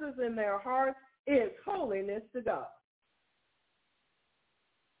arises in their hearts is holiness to God.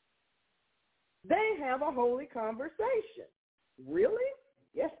 They have a holy conversation. Really?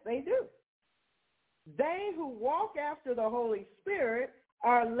 Yes, they do. They who walk after the Holy Spirit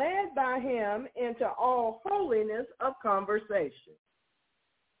are led by him into all holiness of conversation.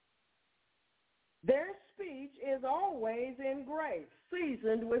 Their speech is always in grace,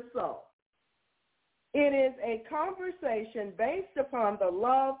 seasoned with salt. It is a conversation based upon the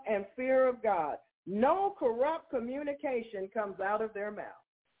love and fear of God. No corrupt communication comes out of their mouth.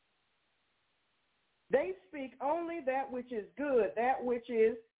 They speak only that which is good, that which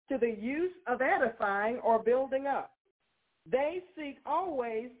is to the use of edifying or building up. They seek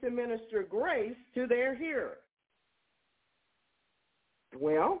always to minister grace to their hearers.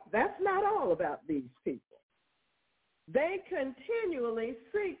 Well, that's not all about these people. They continually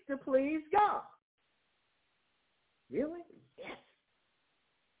seek to please God. Really? Yes,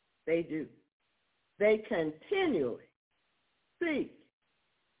 they do. They continually seek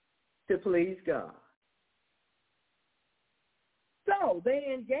to please God. So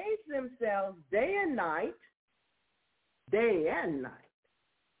they engage themselves day and night,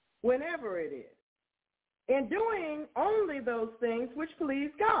 whenever it is, in doing only those things which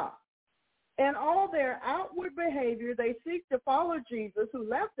please God. In all their outward behavior, they seek to follow Jesus, who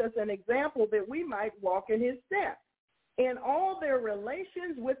left us an example that we might walk in his steps. In all their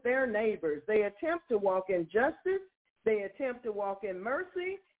relations with their neighbors, they attempt to walk in justice, they attempt to walk in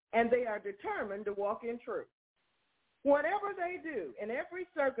mercy, and they are determined to walk in truth. Whatever they do, in every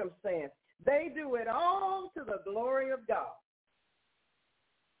circumstance, they do it all to the glory of God.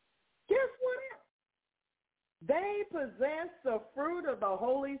 Guess what else? They possess the fruit of the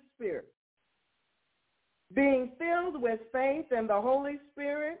Holy Spirit. Being filled with faith in the Holy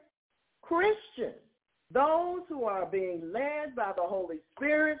Spirit, Christians, those who are being led by the Holy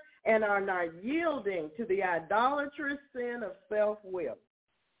Spirit and are not yielding to the idolatrous sin of self-will,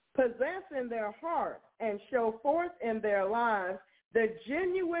 possess in their hearts and show forth in their lives the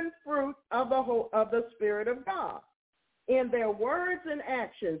genuine fruit of the Spirit of God. In their words and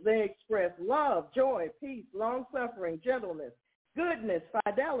actions, they express love, joy, peace, long-suffering, gentleness, goodness,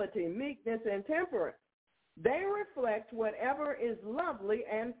 fidelity, meekness, and temperance. They reflect whatever is lovely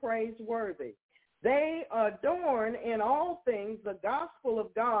and praiseworthy. They adorn in all things the gospel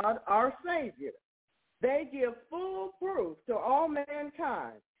of God, our Savior. They give full proof to all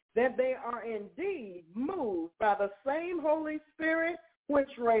mankind that they are indeed moved by the same Holy Spirit which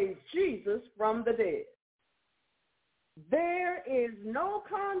raised Jesus from the dead. There is no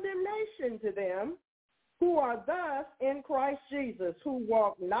condemnation to them who are thus in Christ Jesus, who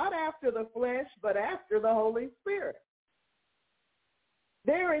walk not after the flesh, but after the Holy Spirit.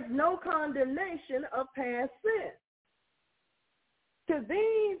 There is no condemnation of past sin. To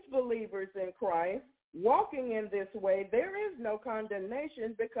these believers in Christ, walking in this way, there is no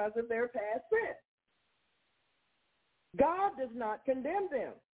condemnation because of their past sin. God does not condemn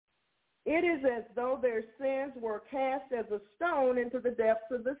them. It is as though their sins were cast as a stone into the depths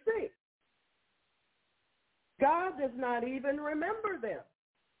of the sea. God does not even remember them.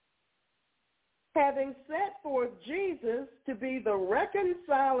 Having set forth Jesus to be the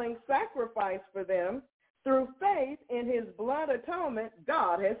reconciling sacrifice for them, through faith in his blood atonement,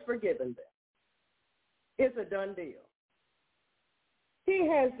 God has forgiven them. It's a done deal. He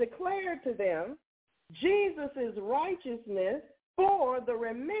has declared to them Jesus' righteousness for the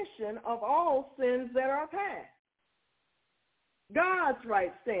remission of all sins that are past. God's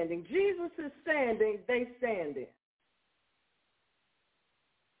right standing, Jesus' standing, they stand in.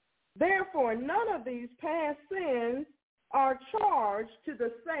 Therefore, none of these past sins are charged to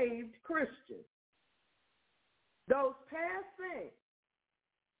the saved Christian. Those past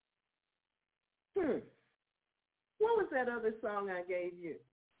things. What was that other song I gave you?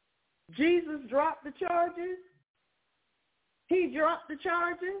 Jesus dropped the charges. He dropped the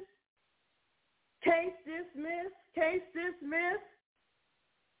charges. Case dismissed. Case dismissed.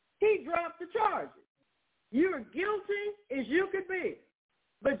 He dropped the charges. You're guilty as you could be.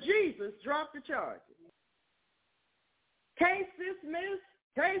 But Jesus dropped the charges. Case dismissed.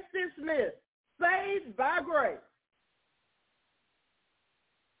 Case dismissed. Saved by grace.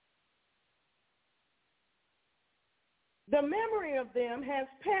 The memory of them has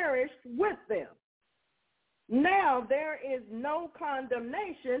perished with them. Now there is no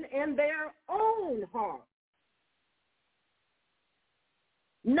condemnation in their own heart.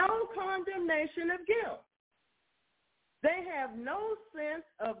 No condemnation of guilt. They have no sense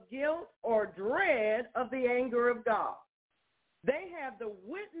of guilt or dread of the anger of God. They have the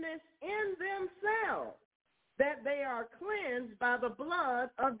witness in themselves that they are cleansed by the blood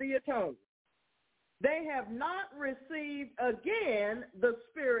of the atonement. They have not received again the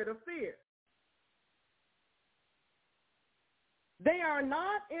spirit of fear. They are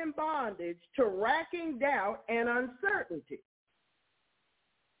not in bondage to racking doubt and uncertainty.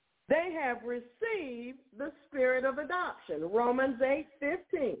 They have received the spirit of adoption. Romans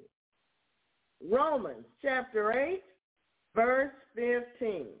 8:15. Romans chapter 8, verse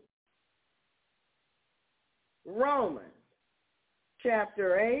 15. Romans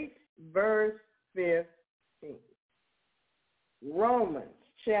chapter 8, verse 15. Romans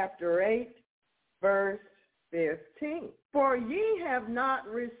chapter 8, verse 15. For ye have not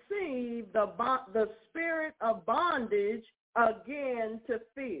received the spirit of bondage again to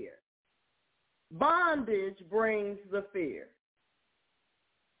fear. Bondage brings the fear.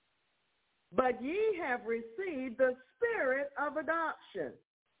 But ye have received the spirit of adoption,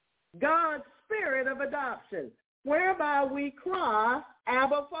 God's spirit of adoption, whereby we cry,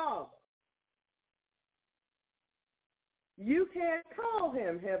 Abba, Father. You can't call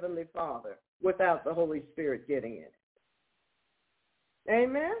him Heavenly Father without the Holy Spirit getting in it.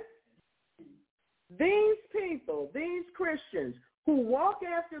 Amen? These people, these Christians who walk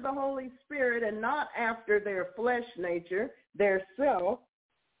after the Holy Spirit and not after their flesh nature, their self,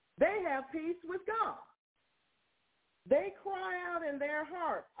 they have peace with God. They cry out in their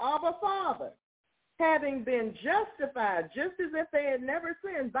heart, Abba, Father, having been justified just as if they had never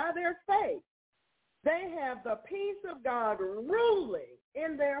sinned by their faith. They have the peace of God ruling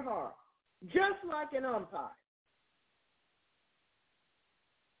in their heart, just like an umpire.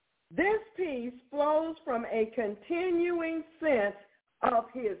 This peace flows from a continuing sense of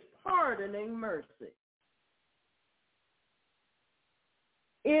his pardoning mercy.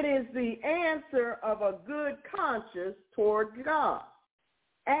 It is the answer of a good conscience toward God.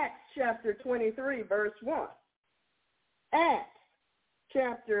 Acts chapter 23, verse 1. Acts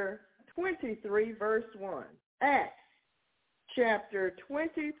chapter 23, verse 1. Acts chapter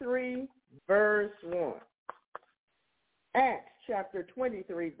 23, verse 1. Acts chapter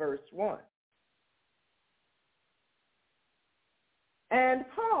 23, verse 1. And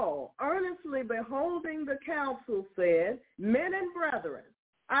Paul, earnestly beholding the council, said, Men and brethren,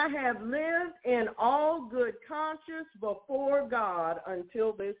 I have lived in all good conscience before God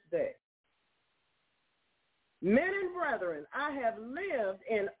until this day. Men and brethren, I have lived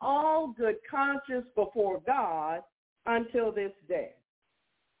in all good conscience before God until this day.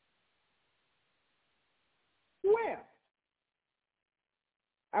 Well,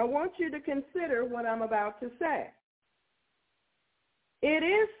 I want you to consider what I'm about to say. It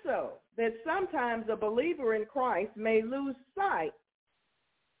is so that sometimes a believer in Christ may lose sight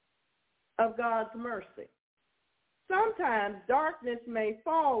of God's mercy. Sometimes darkness may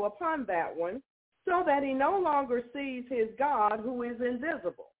fall upon that one so that he no longer sees his God who is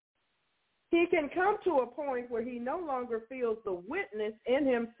invisible. He can come to a point where he no longer feels the witness in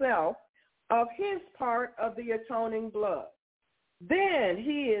himself of his part of the atoning blood. Then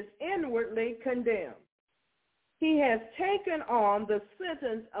he is inwardly condemned. He has taken on the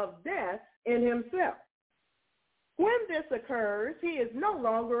sentence of death in himself. When this occurs, he is no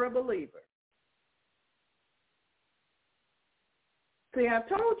longer a believer. See, I've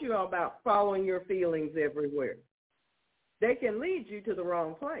told you about following your feelings everywhere. They can lead you to the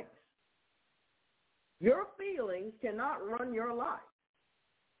wrong place. Your feelings cannot run your life.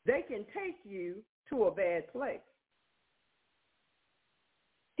 They can take you to a bad place.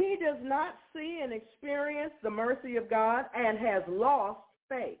 He does not see and experience the mercy of God and has lost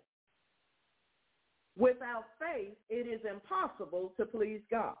faith. Without faith, it is impossible to please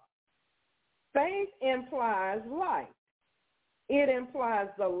God. Faith implies light. It implies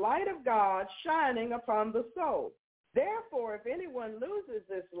the light of God shining upon the soul. Therefore, if anyone loses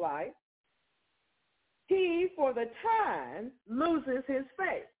this light, he, for the time, loses his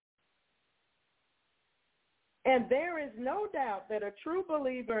faith. And there is no doubt that a true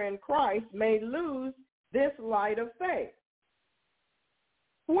believer in Christ may lose this light of faith.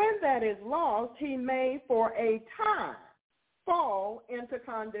 When that is lost, he may for a time fall into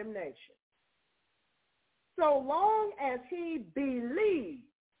condemnation. So long as he believes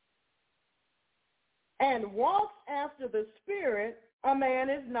and walks after the Spirit, a man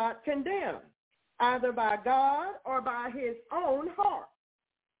is not condemned, either by God or by his own heart.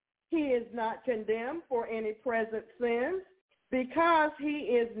 He is not condemned for any present sins because he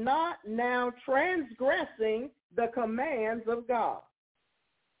is not now transgressing the commands of God.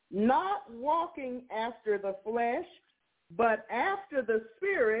 Not walking after the flesh, but after the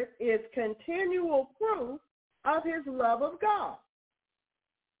Spirit is continual proof of his love of God.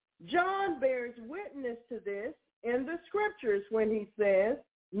 John bears witness to this in the scriptures when he says,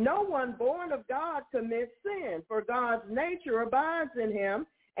 no one born of God commits sin, for God's nature abides in him,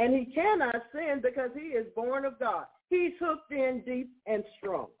 and he cannot sin because he is born of God. He's hooked in deep and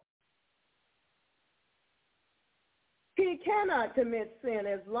strong. He cannot commit sin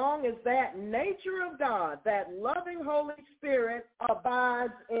as long as that nature of God, that loving Holy Spirit,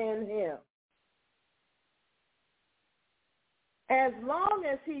 abides in him. As long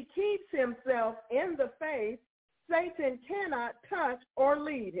as he keeps himself in the faith, Satan cannot touch or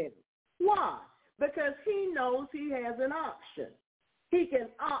lead him. Why? because he knows he has an option. He can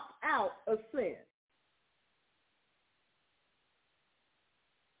opt out of sin.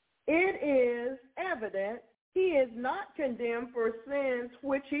 It is evident he is not condemned for sins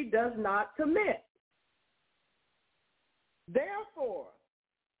which he does not commit. Therefore,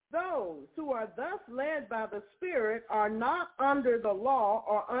 those who are thus led by the Spirit are not under the law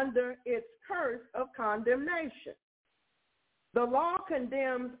or under its curse of condemnation. The law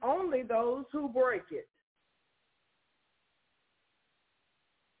condemns only those who break it.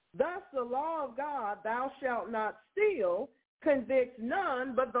 Thus the law of God, thou shalt not steal, convicts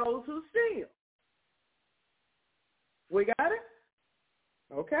none but those who steal. We got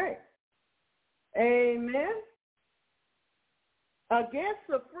it? Okay. Amen. Against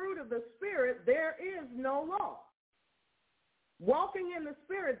the fruit of the Spirit, there is no law. Walking in the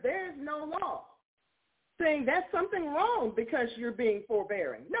Spirit, there is no law. Saying that's something wrong because you're being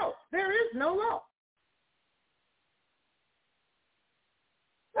forbearing. No, there is no law.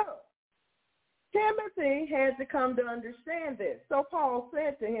 So, Timothy had to come to understand this. So Paul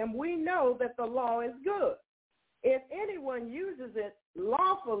said to him, we know that the law is good. If anyone uses it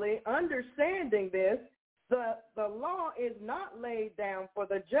lawfully, understanding this, the law is not laid down for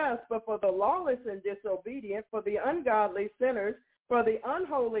the just, but for the lawless and disobedient, for the ungodly sinners, for the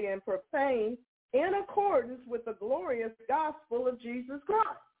unholy and profane, in accordance with the glorious gospel of Jesus Christ.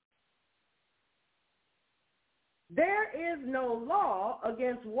 There is no law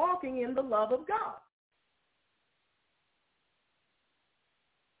against walking in the love of God.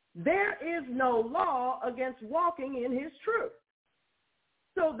 There is no law against walking in his truth.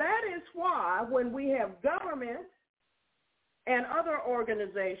 So that is why when we have governments and other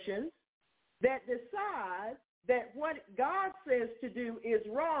organizations that decide that what God says to do is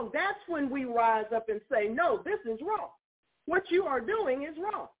wrong, that's when we rise up and say, no, this is wrong. What you are doing is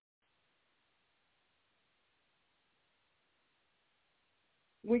wrong.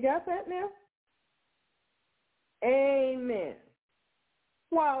 We got that now? Amen.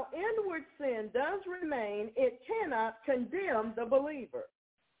 While inward sin does remain, it cannot condemn the believer.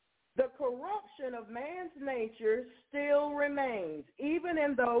 The corruption of man's nature still remains, even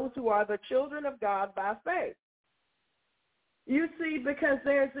in those who are the children of God by faith. You see, because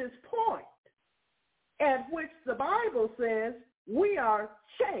there's this point at which the Bible says we are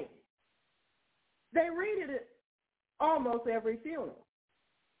changed. They read it at almost every funeral.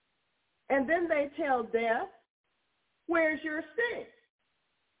 And then they tell death, where's your sting?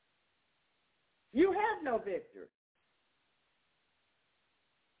 You have no victory.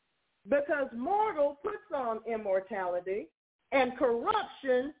 Because mortal puts on immortality and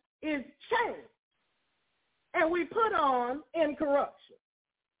corruption is changed. And we put on incorruption.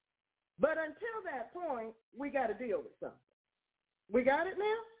 But until that point, we got to deal with something. We got it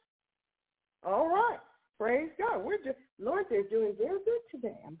now? All right. Praise God. Lord, they're doing very good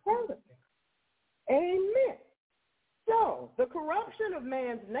today. I'm proud of them. Amen. So the corruption of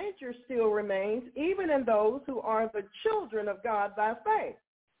man's nature still remains, even in those who are the children of God by faith.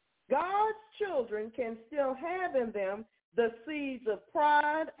 God's children can still have in them the seeds of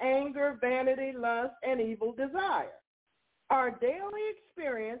pride, anger, vanity, lust, and evil desire. Our daily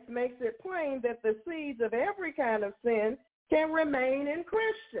experience makes it plain that the seeds of every kind of sin can remain in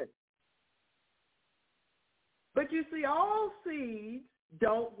Christians. But you see, all seeds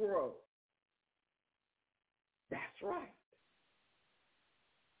don't grow. That's right.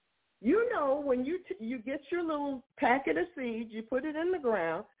 You know, when you get your little packet of seeds, you put it in the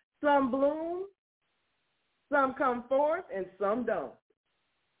ground, some bloom, some come forth, and some don't.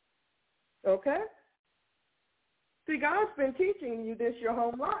 Okay? See, God's been teaching you this your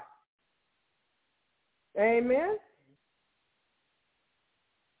whole life. Amen?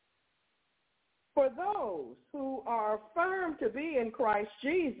 For those who are firm to be in Christ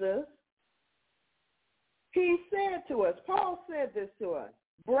Jesus, he said to us, Paul said this to us,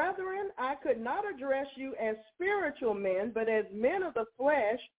 brethren, I could not address you as spiritual men, but as men of the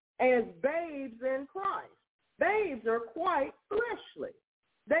flesh, as babes in Christ. Babes are quite fleshly.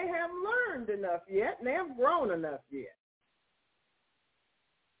 They haven't learned enough yet, and they haven't grown enough yet.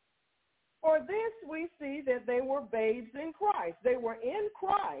 For this we see that they were babes in Christ. They were in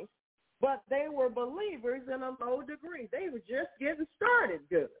Christ, but they were believers in a low degree. They were just getting started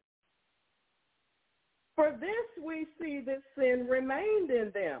good. For this we see that sin remained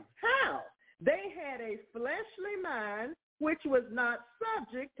in them. How? They had a fleshly mind which was not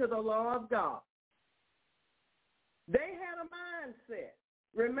subject to the law of God. They had a mindset.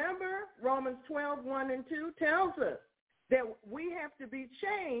 Remember, Romans 12:1-2 tells us that we have to be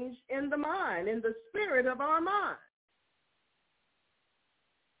changed in the mind, in the spirit of our mind.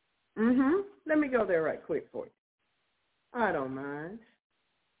 Let me go there right quick for you. I don't mind.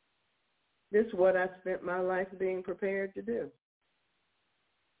 This is what I spent my life being prepared to do.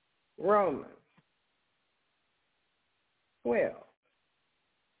 Romans 12,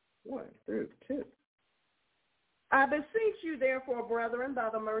 1 through 2. I beseech you, therefore, brethren, by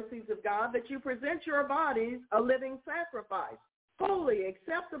the mercies of God, that you present your bodies a living sacrifice, holy,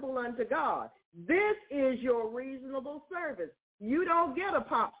 acceptable unto God. This is your reasonable service. You don't get a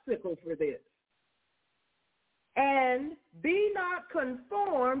popsicle for this. And be not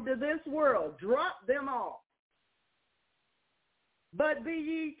conformed to this world. Drop them off. But be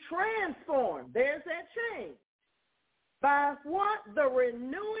ye transformed. There's that change. By what? The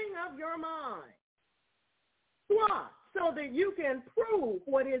renewing of your mind. Why? So that you can prove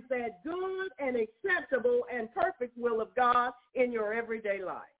what is that good and acceptable and perfect will of God in your everyday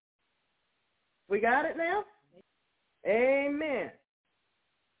life. We got it now? Amen.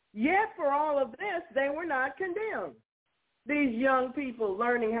 Yet for all of this, they were not condemned. These young people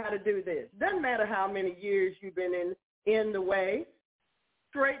learning how to do this. Doesn't matter how many years you've been in the way.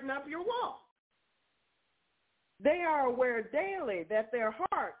 Straighten up your walk. They are aware daily that their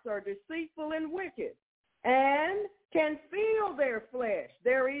hearts are deceitful and wicked, and can feel their flesh,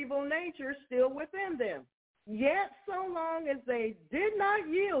 their evil nature still within them. Yet so long as they did not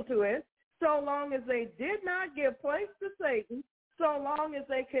yield to it, so long as they did not give place to Satan, so long as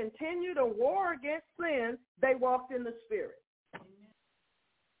they continue to war against sin, they walked in the Spirit.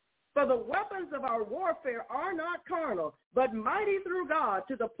 For the weapons of our warfare are not carnal, but mighty through God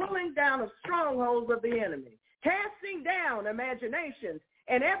to the pulling down of strongholds of the enemy, casting down imaginations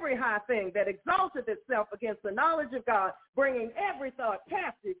and every high thing that exalteth itself against the knowledge of God, bringing every thought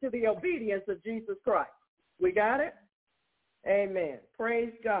captive to the obedience of Jesus Christ. We got it? Amen.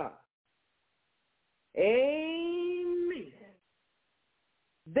 Praise God. Amen.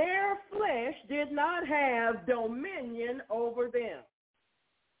 Their flesh did not have dominion over them.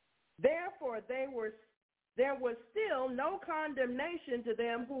 Therefore, there was still no condemnation to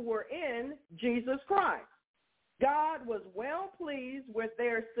them who were in Jesus Christ. God was well pleased with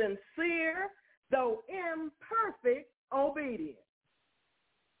their sincere, though imperfect, obedience.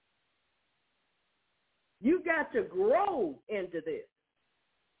 You got to grow into this.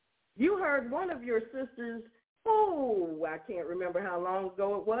 You heard one of your sisters, I can't remember how long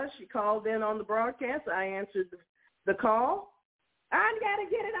ago it was. She called in on the broadcast. I answered the call. I got to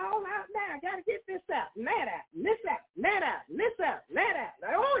get it all out now. I got to get this out, and that out, and this out, and that out, and this out, and that out.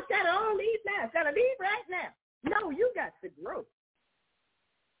 It's got to all leave now. It's got to leave right now. No, you got to grow.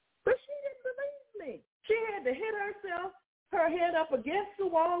 But she didn't believe me. She had to hit her head up against the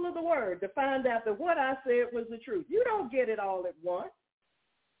wall of the Word to find out that what I said was the truth. You don't get it all at once.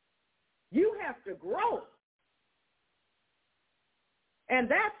 You have to grow. And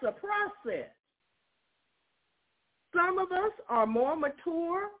that's a process. Some of us are more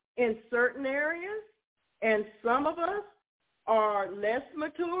mature in certain areas, and some of us are less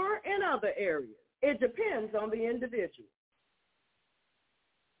mature in other areas. It depends on the individual.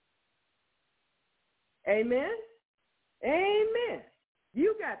 Amen? Amen.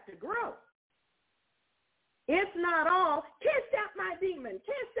 You got to grow. It's not all, cast out my demon,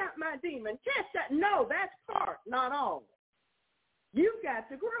 cast out my demon, cast out. No, that's part, not all. You've got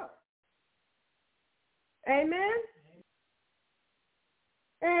to grow. Amen?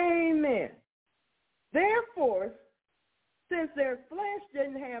 Amen. Therefore, since their flesh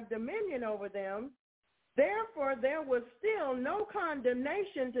didn't have dominion over them, therefore there was still no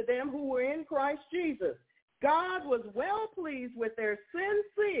condemnation to them who were in Christ Jesus. God was well pleased with their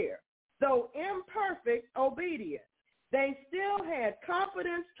sincere, though imperfect, obedience. They still had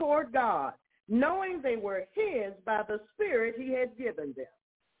confidence toward God, knowing they were his by the Spirit he had given them,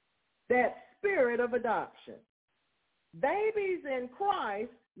 that Spirit of adoption. Babies in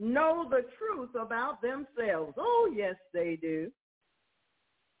Christ know the truth about themselves. Oh, yes, they do.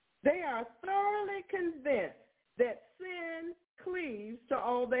 They are thoroughly convinced that sin cleaves to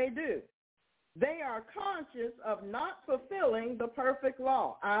all they do. They are conscious of not fulfilling the perfect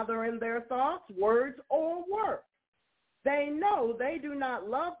law, either in their thoughts, words, or works. They know they do not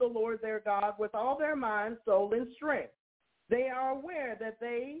love the Lord their God with all their mind, soul, and strength. They are aware that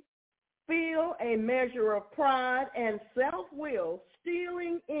they feel a measure of pride and self-will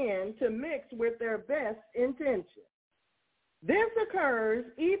stealing in to mix with their best intentions. This occurs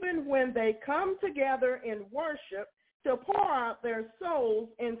even when they come together in worship to pour out their souls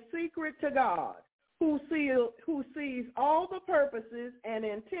in secret to God, who sees all the purposes and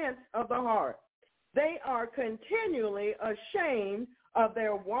intents of the heart. They are continually ashamed of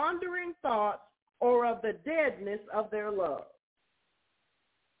their wandering thoughts or of the deadness of their love.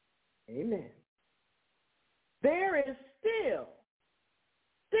 Amen. There is still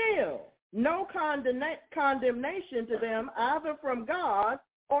no condemnation to them, either from God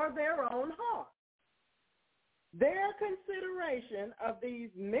or their own heart. Their consideration of these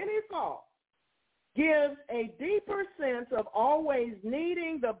many faults gives a deeper sense of always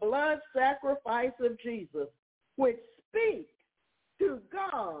needing the blood sacrifice of Jesus, which speaks to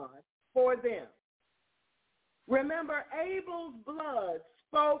God for them. Remember, Abel's blood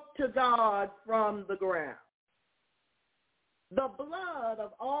spoke to God from the ground. The blood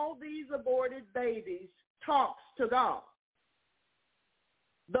of all these aborted babies talks to God.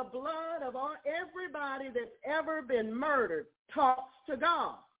 The blood of everybody that's ever been murdered talks to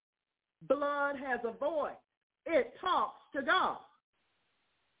God. Blood has a voice. It talks to God.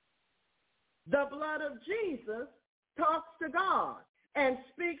 The blood of Jesus talks to God and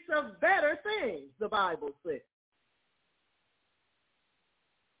speaks of better things, the Bible says.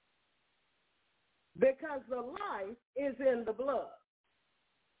 Because the life is in the blood.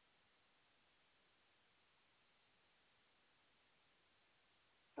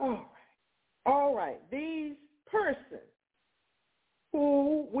 All right. These persons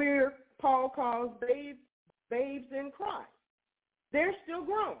who Paul calls babes in Christ, they're still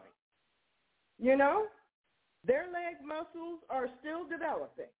growing. You know, their leg muscles are still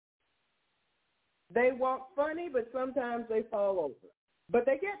developing. They walk funny, but sometimes they fall over. But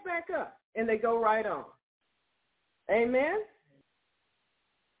they get back up and they go right on. Amen?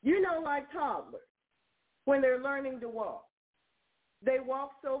 You know, like toddlers, when they're learning to walk, they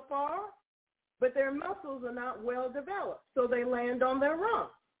walk so far, but their muscles are not well developed, so they land on their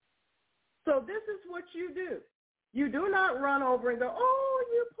rump. So this is what you do. You do not run over and go, oh,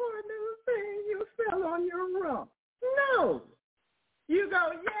 you poor little thing, you fell on your rump. No. You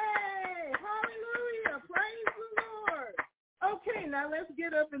go, yay, hallelujah, praise the Lord. Okay, now let's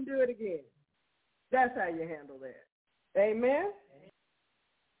get up and do it again. That's how you handle that. Amen?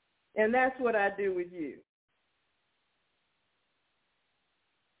 And that's what I do with you.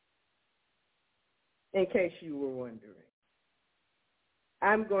 In case you were wondering.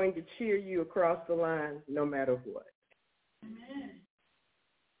 I'm going to cheer you across the line no matter what. Amen.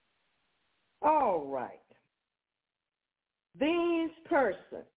 All right. These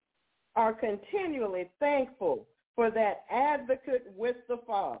persons are continually thankful for that advocate with the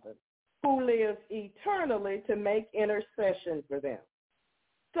Father who lives eternally to make intercession for them.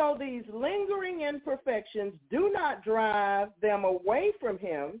 So these lingering imperfections do not drive them away from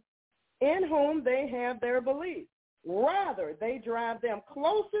him in whom they have their belief. Rather, they drive them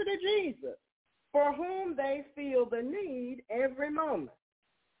closer to Jesus, for whom they feel the need every moment.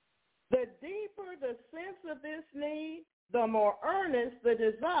 The deeper the sense of this need, the more earnest the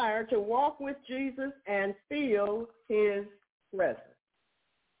desire to walk with Jesus and feel his presence.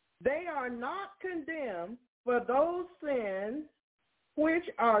 They are not condemned for those sins which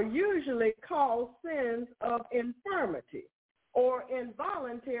are usually called sins of infirmity or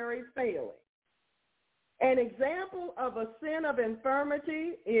involuntary failing. An example of a sin of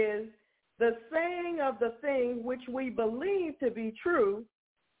infirmity is the saying of the thing which we believe to be true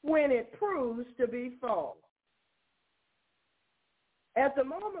when it proves to be false. At the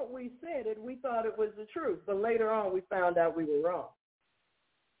moment we said it, we thought it was the truth, but later on we found out we were wrong.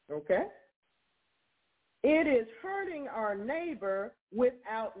 Okay? It is hurting our neighbor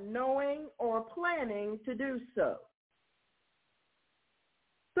without knowing or planning to do so.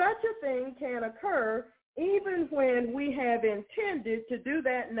 Such a thing can occur even when we have intended to do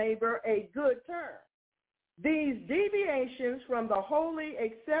that neighbor a good turn. These deviations from the holy,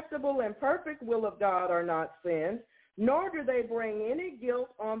 acceptable, and perfect will of God are not sins, nor do they bring any guilt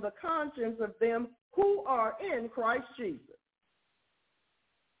on the conscience of them who are in Christ Jesus.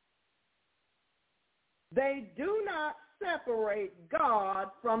 They do not separate God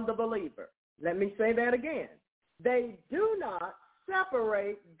from the believer. Let me say that again. They do not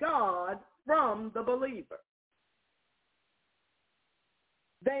separate God from the believer.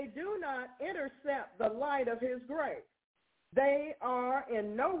 They do not intercept the light of his grace. They are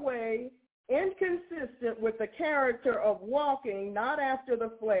in no way inconsistent with the character of walking not after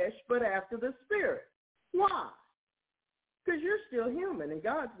the flesh, but after the Spirit. Why? Because you're still human and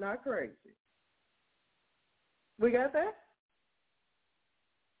God's not crazy. We got that?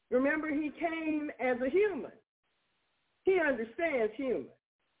 Remember, he came as a human. He understands human.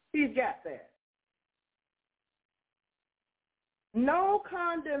 He's got that. No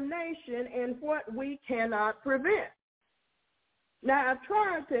condemnation in what we cannot prevent. Now, I've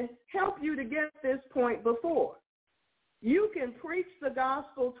tried to help you to get this point before. You can preach the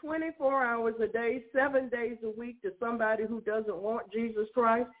gospel 24 hours a day, 7 days a week to somebody who doesn't want Jesus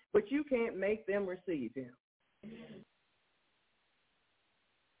Christ, but you can't make them receive him.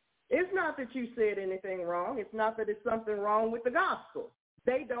 It's not that you said anything wrong. It's not that it's something wrong with the gospel.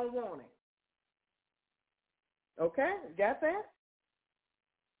 They don't want it. Okay? Got that?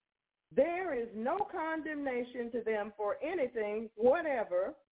 There is no condemnation to them for anything,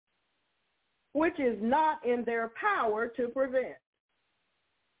 whatever, which is not in their power to prevent.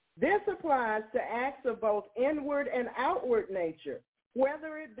 This applies to acts of both inward and outward nature,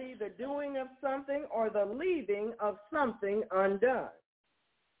 whether it be the doing of something or the leaving of something undone.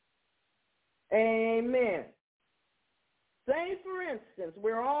 Amen. Say, for instance,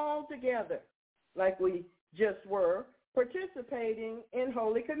 we're all together, like we just were, participating in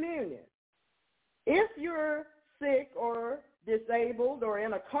Holy Communion. If you're sick or disabled or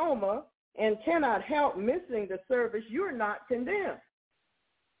in a coma and cannot help missing the service, you're not condemned.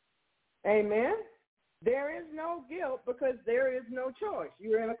 Amen? There is no guilt because there is no choice.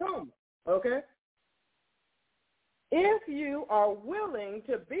 You're in a coma, okay? If you are willing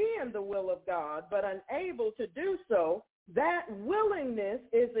to be in the will of God but unable to do so, that willingness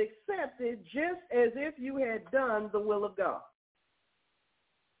is accepted just as if you had done the will of God.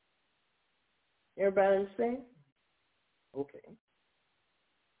 Everybody understand? Okay.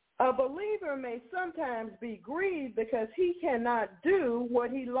 A believer may sometimes be grieved because he cannot do what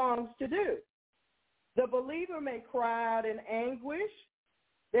he longs to do. The believer may cry out in anguish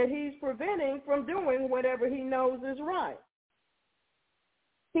that he's preventing from doing whatever he knows is right.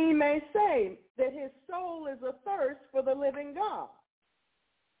 He may say that his soul is athirst for the living God.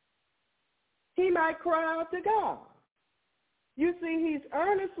 He might cry out to God. You see, he's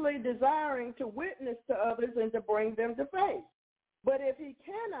earnestly desiring to witness to others and to bring them to faith. But if he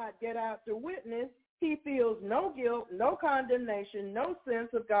cannot get out to witness, he feels no guilt, no condemnation, no sense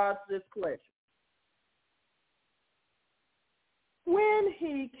of God's displeasure. When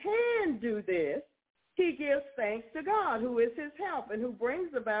he can do this, he gives thanks to God, who is his help and who brings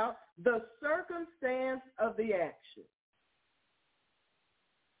about the circumstance of the action.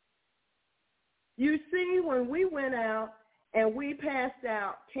 You see, when we went out and we passed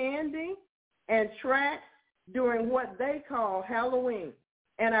out candy and tracts during what they call Halloween,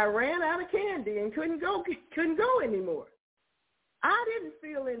 and I ran out of candy and couldn't go anymore. I didn't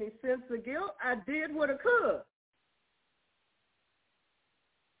feel any sense of guilt. I did what I could.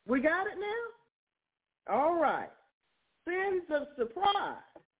 We got it now? All right. Sins of surprise.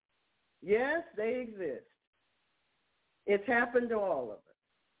 Yes, they exist. It's happened to all of us.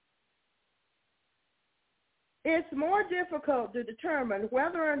 It's more difficult to determine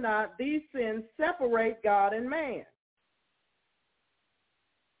whether or not these sins separate God and man.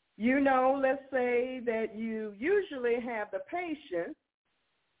 You know, let's say that you usually have the patience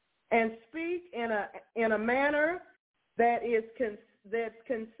and speak in a manner that is that's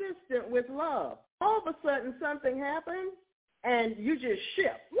consistent with love. All of a sudden something happens and you just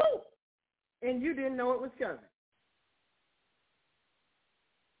shift, woo, and you didn't know it was coming.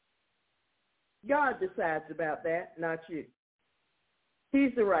 God decides about that, not you.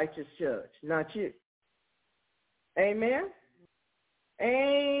 He's the righteous judge, not you. Amen?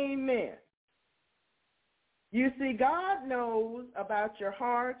 Amen. You see, God knows about your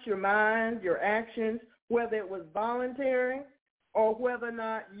heart, your mind, your actions, whether it was voluntary or whether or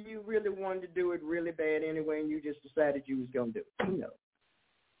not you really wanted to do it really bad anyway and you just decided you was going to do it. He knows.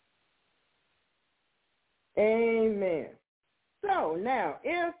 Amen. So now,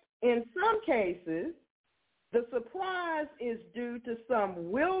 if in some cases the surprise is due to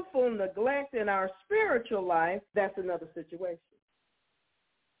some willful neglect in our spiritual life, that's another situation.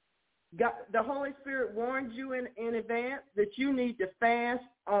 God, the Holy Spirit warned you in advance that you need to fast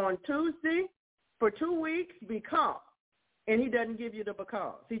on Tuesday for 2 weeks because, and he doesn't give you the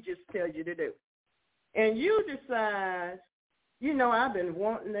because. He just tells you to do it. And you decide, you know, I've been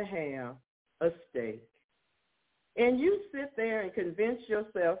wanting to have a steak. And you sit there and convince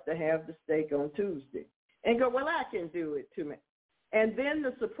yourself to have the steak on Tuesday and go, well, I can do it too. And then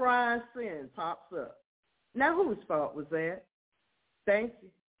the surprise sin pops up. Now, whose fault was that? Thank you.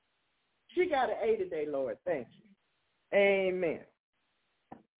 She got an A today, Lord. Thank you. Amen.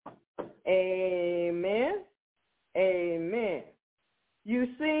 Amen. Amen. You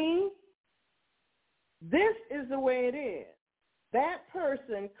see, this is the way it is. That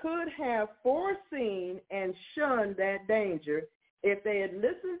person could have foreseen and shunned that danger if they had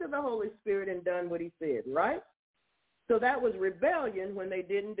listened to the Holy Spirit and done what he said, right? So that was rebellion when they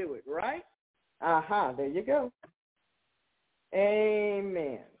didn't do it, right? Aha, there you go.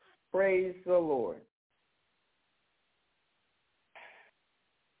 Amen. Praise the Lord.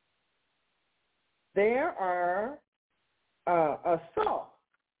 there are assaults,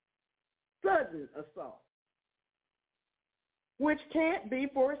 sudden assaults, which can't be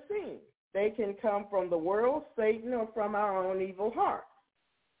foreseen. They can come from the world, Satan, or from our own evil hearts.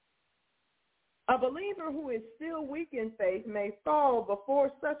 A believer who is still weak in faith may fall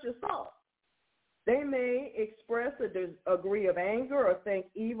before such assault. They may express a degree of anger or think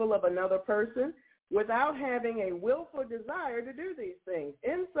evil of another person without having a willful desire to do these things.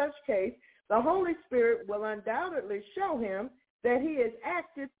 In such case, the Holy Spirit will undoubtedly show him that he has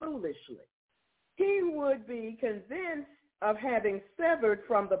acted foolishly. He would be convinced of having severed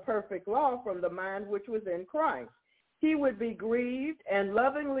from the perfect law from the mind which was in Christ. He would be grieved and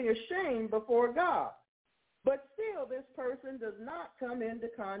lovingly ashamed before God. But still, this person does not come into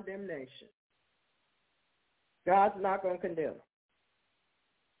condemnation. God's not going to condemn him.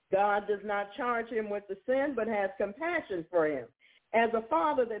 God does not charge him with the sin, but has compassion for him, as a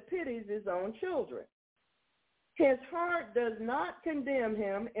father that pities his own children. His heart does not condemn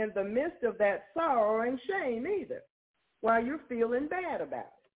him in the midst of that sorrow and shame either, while you're feeling bad about it.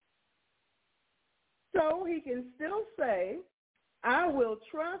 So he can still say, I will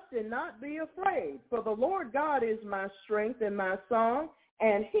trust and not be afraid, for the Lord God is my strength and my song,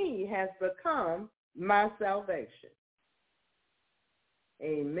 and he has become my salvation.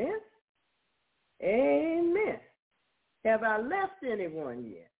 Amen. Amen. Have I left anyone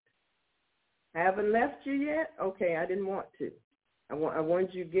yet? I haven't left you yet? Okay, I didn't want to. I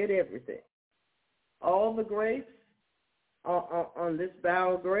wanted you to get everything. All the grapes on this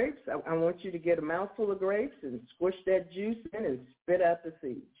bowl of grapes, I want you to get a mouthful of grapes and squish that juice in and spit out the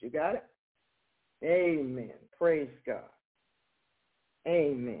seeds. You got it? Amen. Praise God.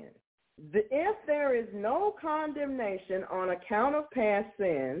 Amen. If there is no condemnation on account of past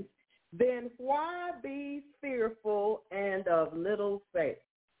sins, then why be fearful and of little faith?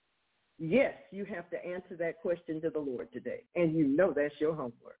 Yes, you have to answer that question to the Lord today, and you know that's your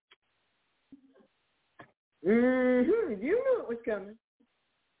homework. You knew it was coming.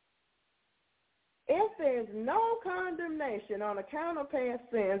 If there's no condemnation on account of past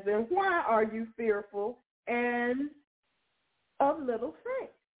sins, then why are you fearful and of little faith?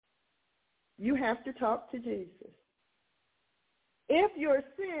 You have to talk to Jesus. If your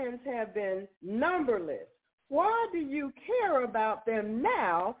sins have been numberless, why do you care about them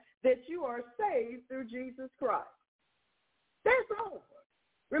now that you are saved through Jesus Christ? That's over.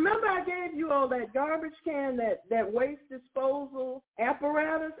 Remember I gave you all that garbage can, that waste disposal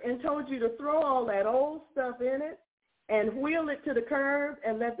apparatus, and told you to throw all that old stuff in it and wheel it to the curb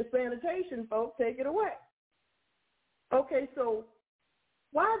and let the sanitation folks take it away. Okay, so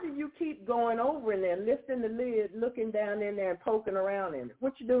why do you keep going over in there, lifting the lid, looking down in there and poking around in it?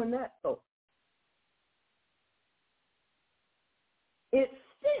 What you doing that for? It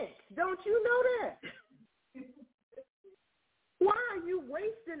stinks. Don't you know that? Why are you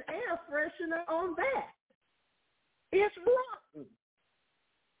wasting air freshener on that? It's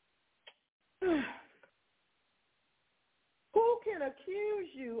rotten. Who can accuse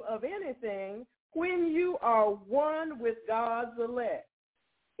you of anything when you are one with God's elect?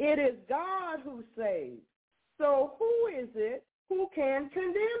 It is God who saves. So who is it who can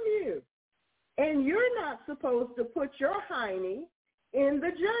condemn you? And you're not supposed to put your hiney in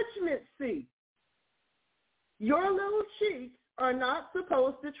the judgment seat. Your little cheeks are not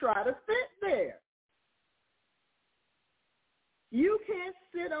supposed to try to fit there. You can't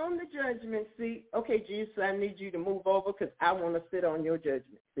sit on the judgment seat. Okay, Jesus, I need you to move over because I want to sit on your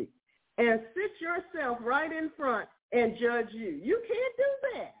judgment seat. And sit yourself right in front and judge you. You can't do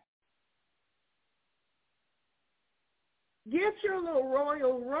that. Get your little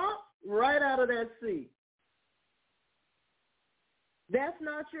royal rump right out of that seat. That's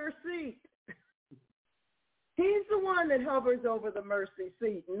not your seat. He's the one that hovers over the mercy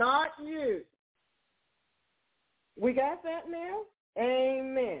seat, not you. We got that now?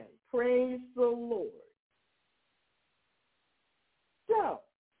 Amen. Praise the Lord. So,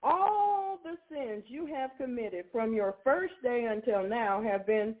 all the sins you have committed from your first day until now have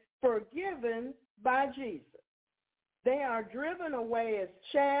been forgiven by Jesus. They are driven away as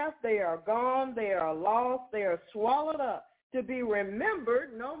chaff. They are gone. They are lost. They are swallowed up to be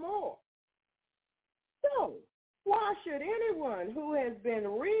remembered no more. So, why should anyone who has been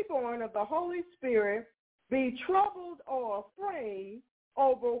reborn of the Holy Spirit be troubled or afraid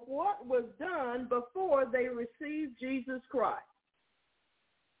over what was done before they received Jesus Christ?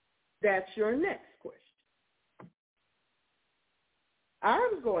 That's your next question.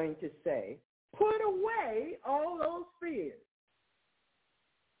 I'm going to say, put away all those fears.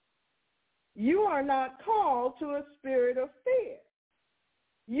 You are not called to a spirit of fear.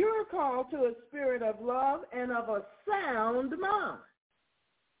 You're called to a spirit of love and of a sound mind.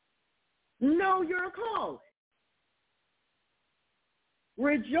 Know your calling.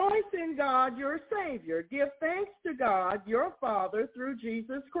 Rejoice in God, your Savior. Give thanks to God, your Father, through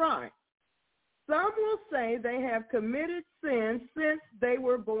Jesus Christ. Some will say they have committed sin since they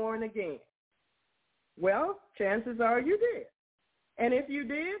were born again. Well, chances are you did. And if you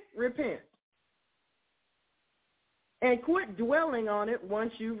did, repent. And quit dwelling on it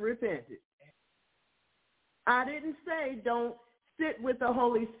once you've repented. I didn't say don't sit with the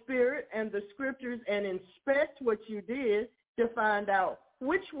Holy Spirit and the scriptures and inspect what you did to find out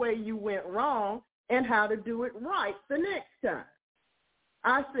which way you went wrong and how to do it right the next time.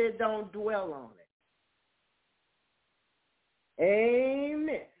 I said don't dwell on it.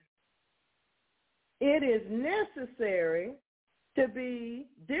 Amen. It is necessary to be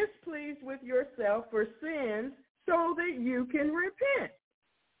displeased with yourself for sins so that you can repent.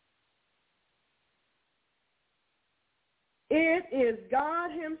 It is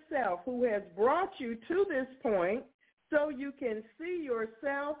God himself who has brought you to this point so you can see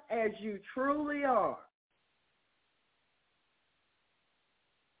yourself as you truly are.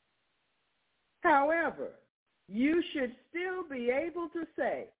 However, you should still be able to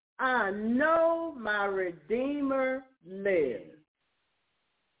say, I know my Redeemer lives.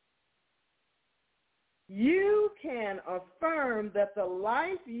 You can affirm that the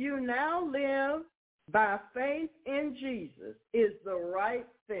life you now live by faith in Jesus is the right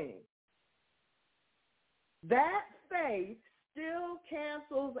thing. That faith still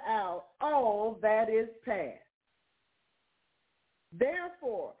cancels out all that is past.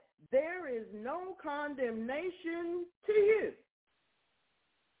 Therefore, there is no condemnation to you.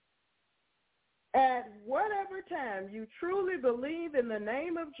 At whatever time you truly believe in the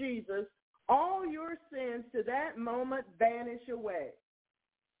name of Jesus, all your sins to that moment vanish away.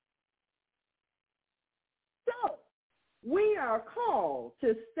 So, we are called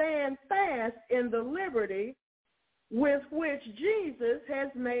to stand fast in the liberty with which Jesus has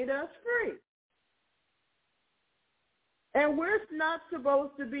made us free. And we're not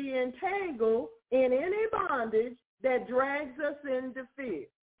supposed to be entangled in any bondage that drags us into fear.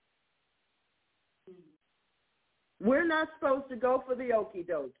 We're not supposed to go for the okie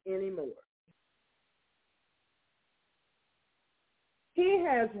doke anymore. He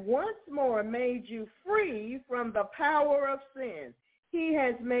has once more made you free from the power of sin. He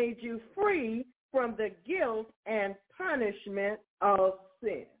has made you free from the guilt and punishment of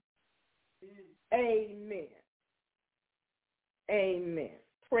sin. Amen. Amen.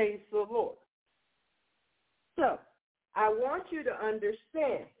 Praise the Lord. So, I want you to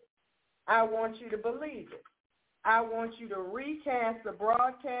understand it. I want you to believe it. I want you to recast the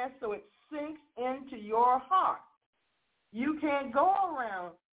broadcast so it sinks into your heart. You can't go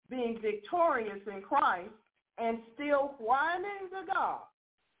around being victorious in Christ and still whining to God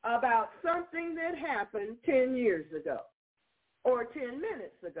about something that happened 10 years ago or 10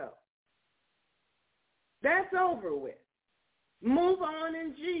 minutes ago. That's over with. Move on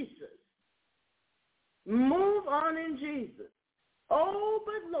in Jesus. Move on in Jesus. Oh,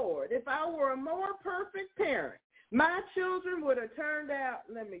 but Lord, if I were a more perfect parent, my children would have turned out.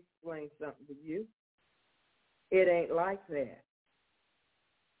 Let me explain something to you. It ain't like that.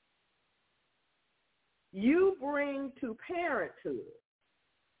 You bring to parenthood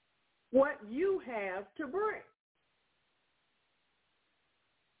what you have to bring.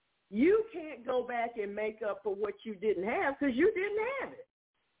 You can't go back and make up for what you didn't have because you didn't have it.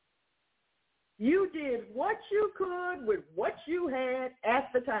 You did what you could with what you had at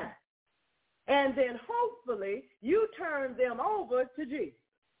the time. And then hopefully you turned them over to Jesus.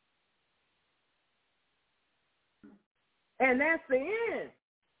 And that's the end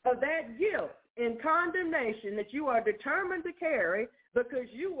of that guilt and condemnation that you are determined to carry because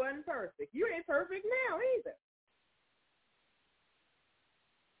you wasn't perfect. You ain't perfect now either.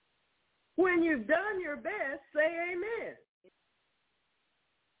 When you've done your best, say amen.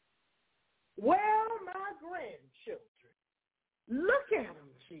 Well, my grandchildren, look at them,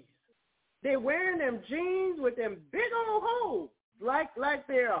 Jesus. They're wearing them jeans with them big old holes, like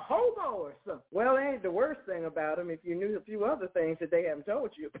they're a hobo or something. Well, that ain't the worst thing about them. If you knew a few other things that they haven't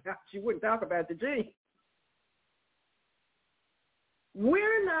told you about, you wouldn't talk about the jeans.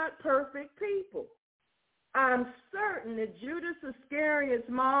 We're not perfect people. I'm certain that Judas Iscariot's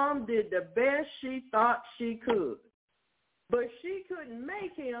mom did the best she thought she could, but she couldn't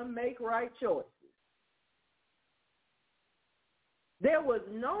make him make right choices. There was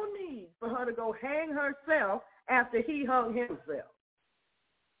no need for her to go hang herself after he hung himself.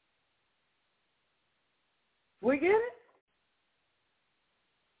 We get it?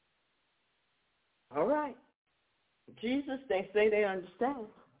 All right. Jesus, they say they understand.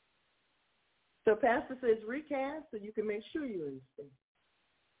 So Pastor says recast so you can make sure you understand.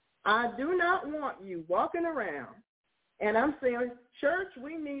 I do not want you walking around, and I'm saying, church,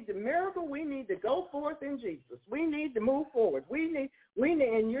 we need the miracle. We need to go forth in Jesus. We need to move forward. We need,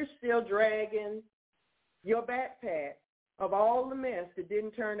 and you're still dragging your backpack of all the mess that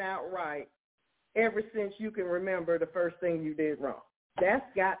didn't turn out right ever since you can remember the first thing you did wrong. That's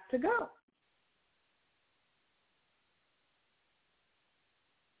got to go.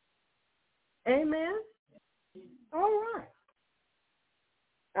 Amen? All right.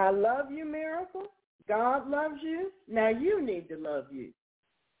 I love you, Miracle. God loves you. Now you need to love you.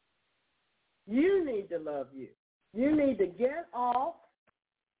 You need to love you. You need to get off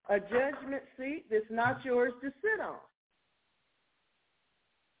a judgment seat that's not yours to sit on.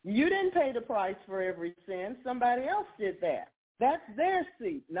 You didn't pay the price for every sin. Somebody else did that. That's their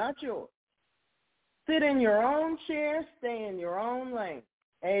seat, not yours. Sit in your own chair. Stay in your own lane.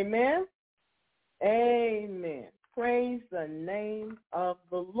 Amen? Amen. Praise the name of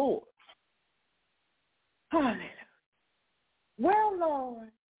the Lord. Hallelujah. Well, Lord,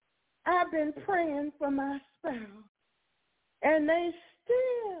 I've been praying for my spouse, and they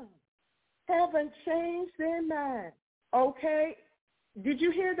still haven't changed their mind. Okay? Did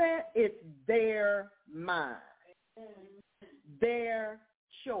you hear that? It's their mind, their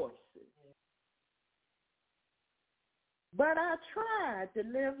choices. But I tried to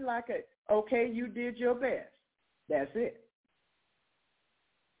live like okay, you did your best. That's it.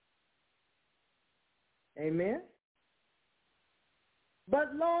 Amen?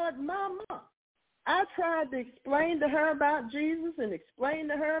 But, Lord, Mama, I tried to explain to her about Jesus and explain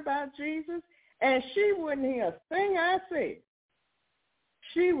to her about Jesus, and she wouldn't hear a thing I said.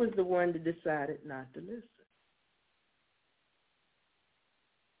 She was the one that decided not to listen.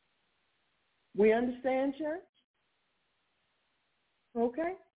 We understand, church?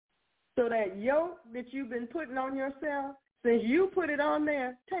 Okay? So that yoke that you've been putting on yourself, since you put it on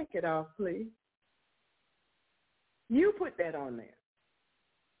there, take it off, please. You put that on there.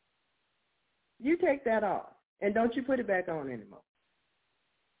 You take that off, and don't you put it back on anymore.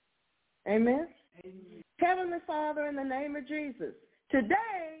 Amen? Amen. Heavenly Father, in the name of Jesus,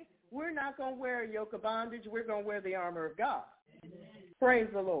 today we're not going to wear a yoke of bondage. We're going to wear the armor of God. Amen. Praise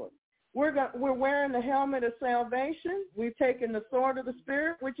the Lord. We're wearing the helmet of salvation. We've taken the sword of the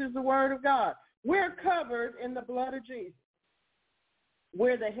Spirit, which is the word of God. We're covered in the blood of Jesus.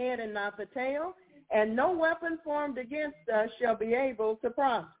 We're the head and not the tail, and no weapon formed against us shall be able to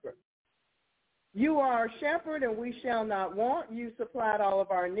prosper. You are our shepherd, and we shall not want. You supplied all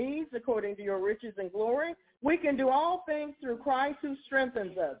of our needs according to your riches and glory. We can do all things through Christ who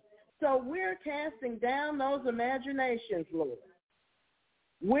strengthens us. So we're casting down those imaginations, Lord.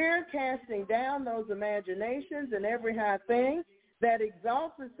 We're casting down those imaginations and every high thing that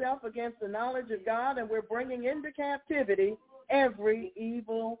exalts itself against the knowledge of God, and we're bringing into captivity every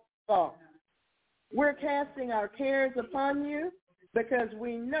evil thought. We're casting our cares upon you because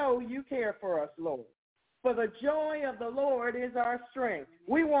we know you care for us, Lord. For the joy of the Lord is our strength.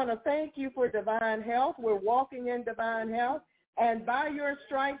 We want to thank you for divine health. We're walking in divine health, and by your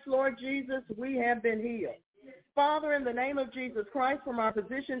stripes, Lord Jesus, we have been healed. Father, in the name of Jesus Christ, from our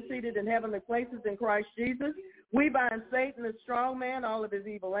position seated in heavenly places in Christ Jesus, we bind Satan, the strong man, all of his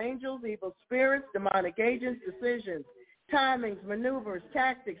evil angels, evil spirits, demonic agents, decisions, timings, maneuvers,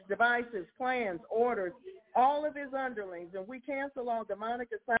 tactics, devices, plans, orders, all of his underlings, and we cancel all demonic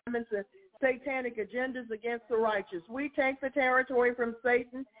assignments and satanic agendas against the righteous. We take the territory from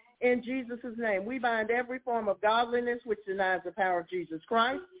Satan in Jesus' name. We bind every form of godliness which denies the power of Jesus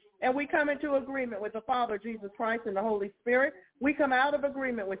Christ. And we come into agreement with the Father, Jesus Christ, and the Holy Spirit. We come out of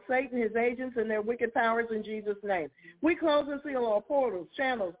agreement with Satan, his agents, and their wicked powers in Jesus' name. We close and seal all portals,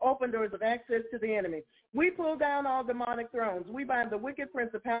 channels, open doors of access to the enemy. We pull down all demonic thrones. We bind the wicked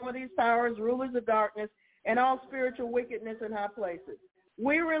principalities, powers, rulers of darkness, and all spiritual wickedness in high places.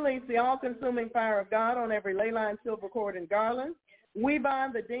 We release the all-consuming fire of God on every ley line, silver cord, and garland. We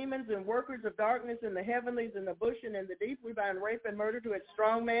bind the demons and workers of darkness in the heavenlies, in the bush, and in the deep. We bind rape and murder to its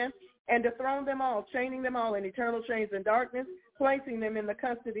strong man and dethrone them all, chaining them all in eternal chains in darkness, placing them in the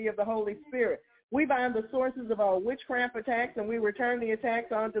custody of the Holy Spirit. We bind the sources of all witchcraft attacks, and we return the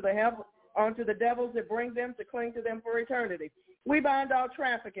attacks onto the devils that bring them to cling to them for eternity. We bind all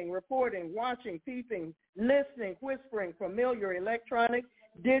trafficking, reporting, watching, peeping, listening, whispering, familiar, electronic,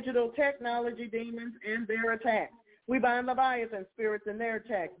 digital, technology demons, and their attacks. We bind Leviathan spirits and their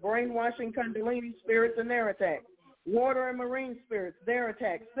attacks, brainwashing Kundalini spirits and their attacks, water and marine spirits, their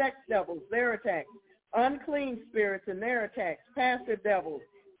attacks, sex devils, their attacks, unclean spirits and their attacks, passive devils,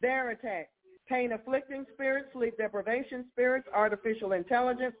 their attacks, pain-afflicting spirits, sleep deprivation spirits, artificial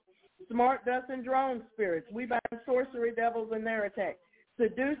intelligence, smart dust and drone spirits. We bind sorcery devils and their attacks.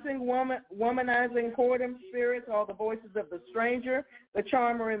 Seducing, womanizing, whoredom spirits, all the voices of the stranger, the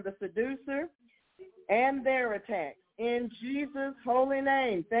charmer and the seducer, and their attacks. In Jesus' holy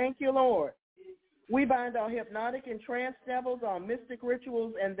name, thank you, Lord. We bind all hypnotic and trance devils, all mystic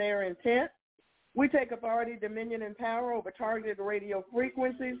rituals and their intent. We take authority, dominion, and power over targeted radio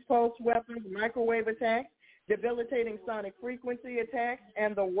frequencies, pulse weapons, microwave attacks, debilitating sonic frequency attacks,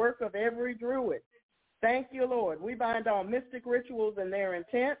 and the work of every druid. Thank you, Lord. We bind all mystic rituals and their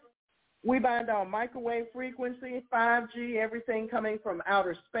intent. We bind all microwave frequency, 5G, everything coming from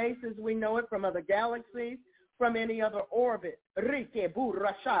outer space as we know it, from other galaxies, from any other orbit.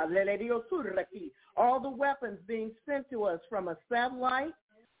 All the weapons being sent to us from a satellite,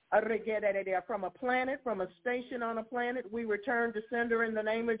 from a planet, from a station on a planet, we return to sender in the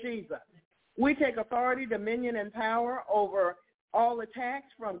name of Jesus. We take authority, dominion, and power over all attacks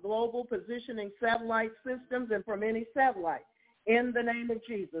from global positioning satellite systems and from any satellite. In the name of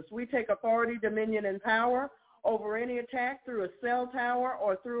Jesus, we take authority, dominion, and power over any attack through a cell tower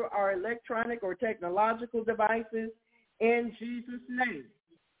or through our electronic or technological devices in Jesus' name.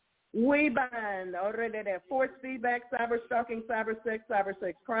 We bind already that force feedback, cyber stalking, cyber sex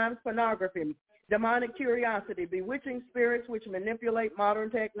crimes, pornography, demonic curiosity, bewitching spirits which manipulate modern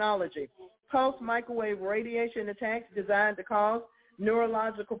technology, pulse microwave radiation attacks designed to cause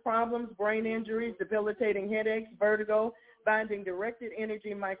neurological problems, brain injuries, debilitating headaches, vertigo, binding directed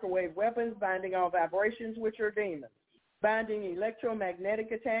energy microwave weapons, binding all vibrations which are demons, binding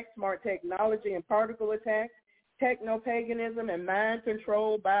electromagnetic attacks, smart technology and particle attacks, techno-paganism, and mind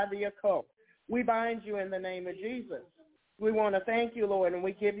control by the occult. We bind you in the name of Jesus. We want to thank you, Lord, and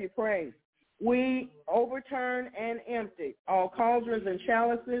we give you praise. We overturn and empty all cauldrons and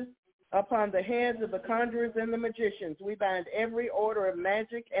chalices upon the heads of the conjurers and the magicians. We bind every order of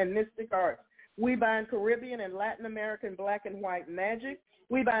magic and mystic arts. We bind Caribbean and Latin American black and white magic.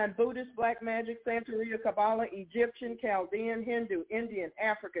 We bind Buddhist black magic, Santeria, Kabbalah, Egyptian, Chaldean, Hindu, Indian,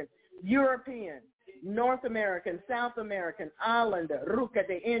 African, European, North American, South American, Islander, Ruka,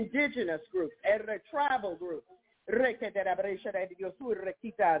 the indigenous groups, tribal groups.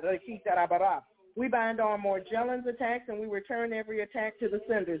 We bind all Morgellons attacks and we return every attack to the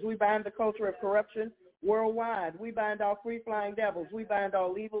senders. We bind the culture of corruption worldwide. We bind all free-flying devils. We bind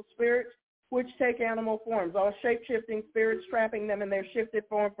all evil spirits which take animal forms, all shape-shifting spirits trapping them in their shifted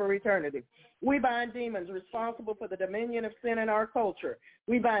form for eternity. We bind demons responsible for the dominion of sin in our culture.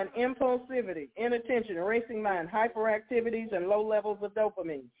 We bind impulsivity, inattention, racing mind, hyperactivities, and low levels of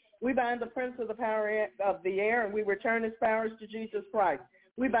dopamine. We bind the prince of the power of the air, and we return his powers to Jesus Christ.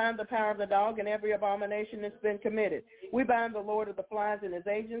 We bind the power of the dog and every abomination that's been committed. We bind the Lord of the flies and his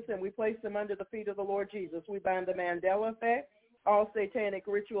agents, and we place them under the feet of the Lord Jesus. We bind the Mandela effect, all satanic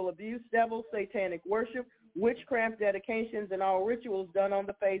ritual abuse, devils, satanic worship, witchcraft dedications, and all rituals done on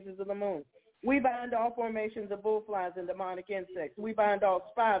the phases of the moon. We bind all formations of bullflies and demonic insects. We bind all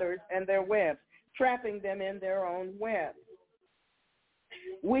spiders and their webs, trapping them in their own webs.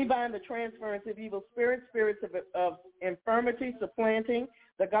 We bind the transference of evil spirits, spirits of infirmity, supplanting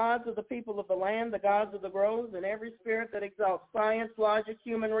the gods of the people of the land, the gods of the groves, and every spirit that exalts science, logic,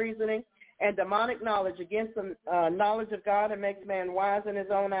 human reasoning, and demonic knowledge against the knowledge of God and makes man wise in his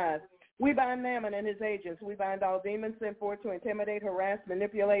own eyes. We bind Mammon and his agents. We bind all demons sent forth to intimidate, harass,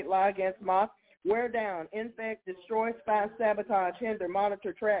 manipulate, lie against, mock, wear down, infect, destroy, spy, sabotage, hinder,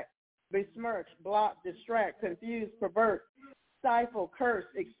 monitor, track, besmirch, block, distract, confuse, pervert, stifle, curse,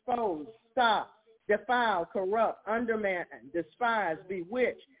 expose, stop, defile, corrupt, undermine, despise,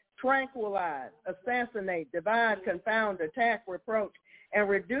 bewitch, tranquilize, assassinate, divide, confound, attack, reproach, and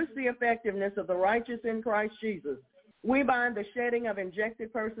reduce the effectiveness of the righteous in Christ Jesus. We bind the shedding of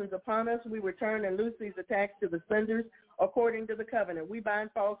injected persons upon us. We return and loose these attacks to the senders according to the covenant. We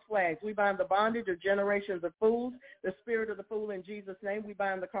bind false flags. We bind the bondage of generations of fools, the spirit of the fool in Jesus' name. We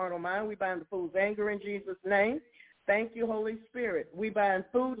bind the carnal mind. We bind the fool's anger in Jesus' name. Thank you, Holy Spirit. We bind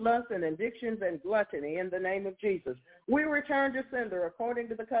food, lust, and addictions and gluttony in the name of Jesus. We return to sender according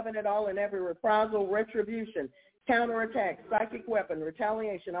to the covenant, all and every reprisal, retribution, counterattack, psychic weapon,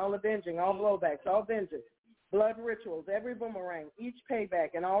 retaliation, all avenging, all blowbacks, all vengeance, blood rituals, every boomerang, each payback,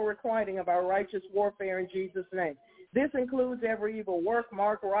 and all requiting of our righteous warfare in Jesus' name. This includes every evil work,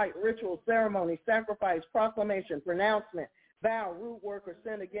 mark, rite, ritual, ceremony, sacrifice, proclamation, pronouncement, vow, root work, or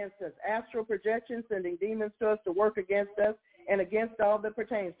sin against us, astral projection, sending demons to us to work against us and against all that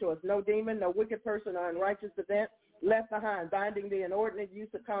pertains to us. No demon, no wicked person or unrighteous event left behind, binding the inordinate use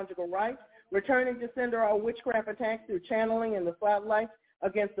of conjugal rights, returning to sender all witchcraft attacks through channeling in the floodlights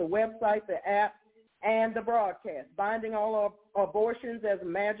against the website, the app, and the broadcast, binding all abortions as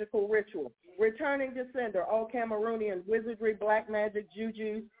magical ritual, returning to sender all Cameroonian wizardry, black magic,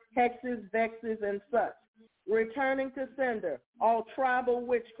 jujus, hexes, vexes, and such, returning to sender all tribal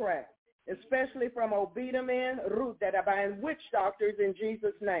witchcraft, especially from Obedamen, Root, that are buying witch doctors in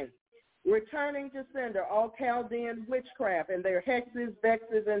Jesus' name, returning to sender all Chaldean witchcraft and their hexes,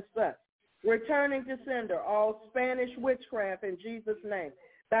 vexes, and such, returning to sender all Spanish witchcraft in Jesus' name,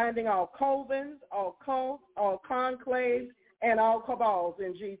 binding all covens, all cults, all conclaves, and all cabals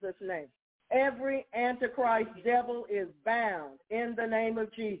in Jesus' name. Every Antichrist devil is bound in the name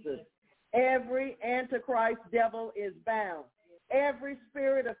of Jesus. Every Antichrist devil is bound. Every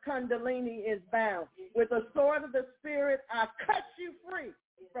spirit of Kundalini is bound. With the sword of the Spirit, I cut you free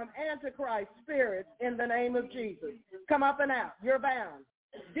from Antichrist spirits in the name of Jesus. Come up and out. You're bound.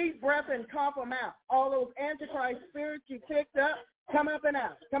 Deep breath and cough them out. All those Antichrist spirits you picked up, come up and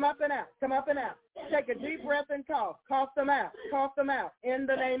out. Come up and out. Come up and out. Take a deep breath and cough. Cough them out. Cough them out in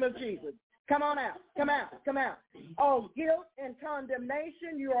the name of Jesus. Come on out. Come out. Come out. Oh, guilt and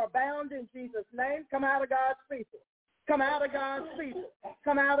condemnation, you are bound in Jesus' name. Come out of God's people. Come out of God's people.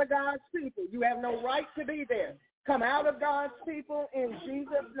 Come out of God's people. You have no right to be there. Come out of God's people in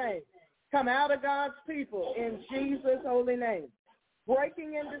Jesus' name. Come out of God's people in Jesus' holy name.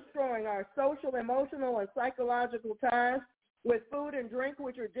 Breaking and destroying our social, emotional, and psychological ties with food and drink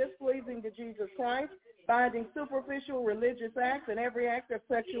which are displeasing to Jesus Christ, binding superficial religious acts and every act of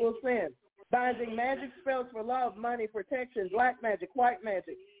sexual sin, binding magic spells for love, money, protection, black magic, white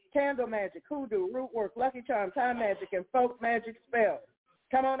magic, candle magic, hoodoo, root work, lucky charm, time magic, and folk magic spells.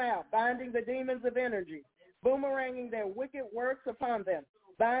 Come on out, binding the demons of energy, boomeranging their wicked works upon them,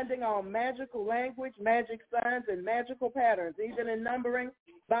 binding all magical language, magic signs, and magical patterns, even in numbering,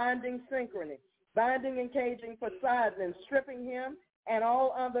 binding synchrony, binding and caging Poseidon, and stripping him and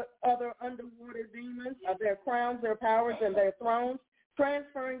all other underwater demons of their crowns, their powers, and their thrones,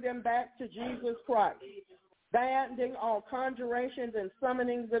 transferring them back to Jesus Christ, binding all conjurations and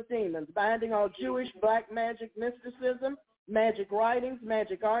summonings of demons, binding all Jewish black magic mysticism, magic writings,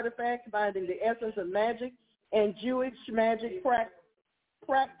 magic artifacts, binding the essence of magic, and Jewish magic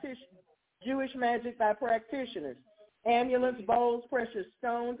Jewish magic by practitioners, amulets, bowls, precious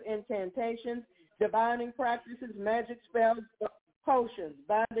stones, incantations, divining practices, magic spells, potions,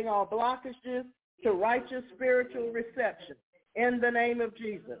 binding all blockages to righteous spiritual reception in the name of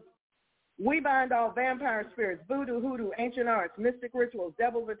Jesus. We bind all vampire spirits, voodoo, hoodoo, ancient arts, mystic rituals,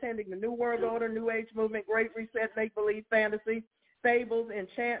 devils attending the New World Order, New Age movement, Great Reset, make-believe, fantasy, fables,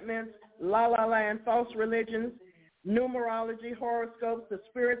 enchantments, la-la land, false religions, numerology, horoscopes, the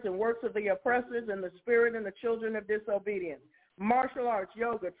spirits and works of the oppressors, and the spirit and the children of disobedience, martial arts,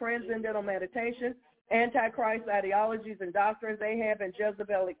 yoga, transcendental meditation, antichrist ideologies and doctrines, Ahab and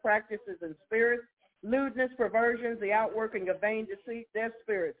Jezebelic practices and spirits, lewdness, perversions, the outworking of vain deceit, death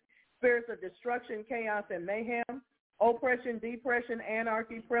spirits, spirits of destruction, chaos, and mayhem, oppression, depression,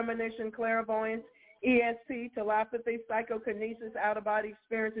 anarchy, premonition, clairvoyance, ESP, telepathy, psychokinesis, out-of-body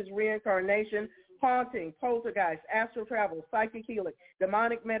experiences, reincarnation, haunting, poltergeist, astral travel, psychic healing,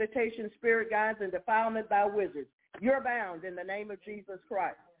 demonic meditation, spirit guides, and defilement by wizards. You're bound in the name of Jesus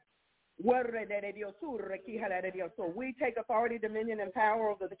Christ. So we take authority, dominion, and power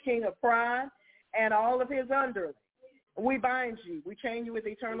over the king of pride and all of his underlings. We bind you. We chain you with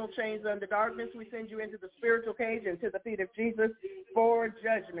eternal chains under darkness. We send you into the spiritual cage and to the feet of Jesus for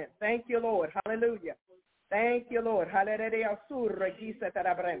judgment. Thank you, Lord. Hallelujah. Thank you, Lord.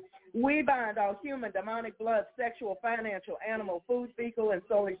 We bind all human, demonic, blood, sexual, financial, animal, food, fecal, and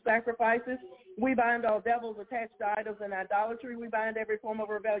soulish sacrifices. We bind all devils attached to idols and idolatry. We bind every form of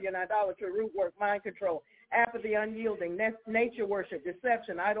rebellion, idolatry, root work, mind control, apathy, unyielding, nature worship,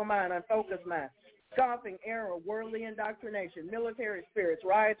 deception, idle mind, unfocused mind, scoffing, error, worldly indoctrination, military spirits,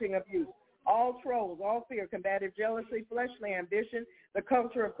 rioting, abuse, all trolls, all fear, combative jealousy, fleshly ambition, the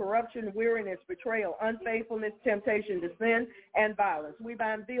culture of corruption, weariness, betrayal, unfaithfulness, temptation to sin, and violence. We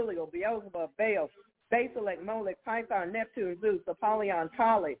bind Belial, Beelzebub, Baal, Basilek, Molech, Python, Neptune, Zeus, Apollyon,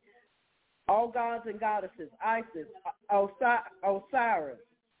 Kali, all gods and goddesses, Isis, Osiris,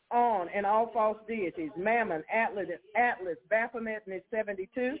 On, and all false deities, Mammon, Atlas, Baphomet, and his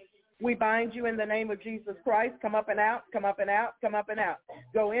 72. We bind you in the name of Jesus Christ. Come up and out, come up and out, come up and out.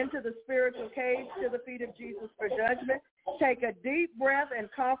 Go into the spiritual cage to the feet of Jesus for judgment. Take a deep breath and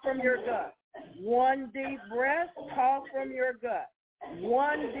cough from your gut. One deep breath, cough from your gut.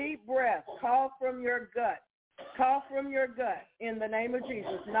 One deep breath, cough from your gut. Cough from your gut in the name of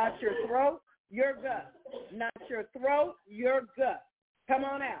Jesus. Not your throat, your gut. Not your throat, your gut. Come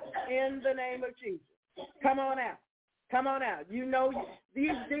on out in the name of Jesus. Come on out. Come on out. You know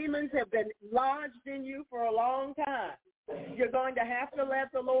these demons have been lodged in you for a long time. You're going to have to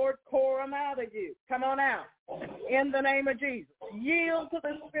let the Lord pour them out of you. Come on out. In the name of Jesus. Yield to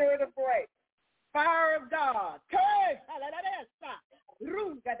the Spirit of grace. Fire of God.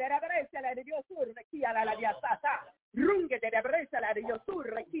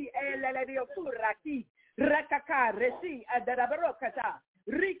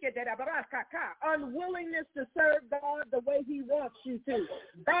 Unwillingness to serve God the way he wants you to.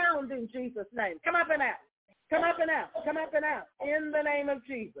 Bound in Jesus' name. Come up and out. Come up and out. Come up and out. In the name of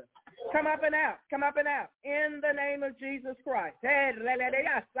Jesus. Come up and out. Come up and out. In the name of Jesus Christ.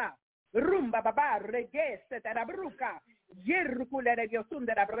 Rumba baba regese tarabruca yercula de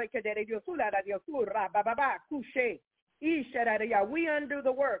diosunda da breca de diosula da diosura baba couche ishararia. We undo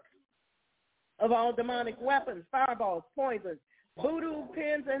the works of all demonic weapons, fireballs, poisons, voodoo,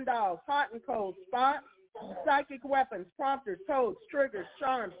 pins and dolls, hot and cold spots, psychic weapons, prompters, codes, triggers,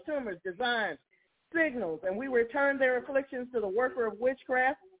 charms, tumors, designs, signals, and we return their afflictions to the worker of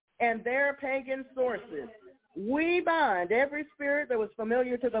witchcraft and their pagan sources. We bind every spirit that was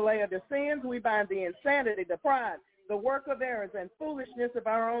familiar to the Laodiceans. We bind the insanity, the pride, the work of errors, and foolishness of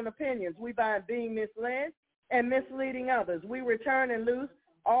our own opinions. We bind being misled and misleading others. We return and loose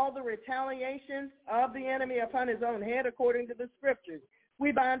all the retaliations of the enemy upon his own head according to the scriptures.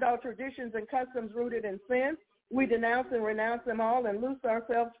 We bind all traditions and customs rooted in sin. We denounce and renounce them all and loose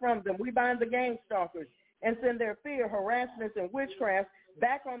ourselves from them. We bind the gang stalkers and send their fear, harassments, and witchcraft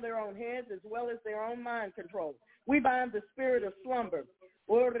back on their own heads as well as their own mind control. We bind the spirit of slumber.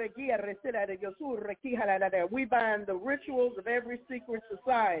 We bind the rituals of every secret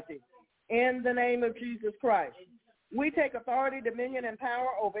society in the name of Jesus Christ. We take authority, dominion, and power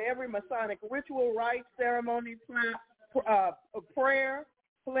over every Masonic ritual, rite, ceremony, prayer,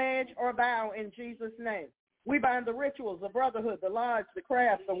 pledge, or vow in Jesus' name. We bind the rituals, the brotherhood, the lodge, the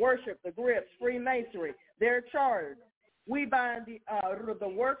craft, the worship, the grips, Freemasonry, their charters. We bind the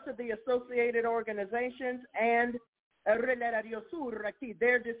works of the associated organizations and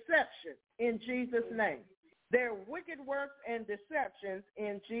their deception in Jesus' name. Their wicked works and deceptions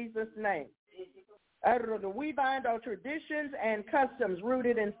in Jesus' name. We bind our traditions and customs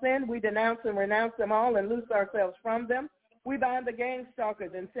rooted in sin. We denounce and renounce them all and loose ourselves from them. We bind the gang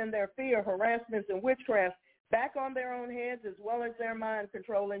stalkers and send their fear, harassments, and witchcraft back on their own heads as well as their mind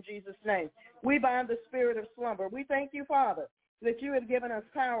control in Jesus' name. We bind the spirit of slumber. We thank you, Father, that you have given us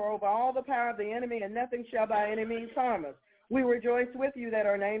power over all the power of the enemy, and nothing shall by any means harm us. We rejoice with you that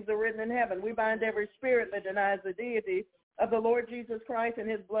our names are written in heaven. We bind every spirit that denies the deity of the Lord Jesus Christ and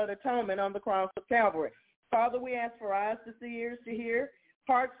his blood atonement on the cross of Calvary. Father, we ask for eyes to see, ears to hear,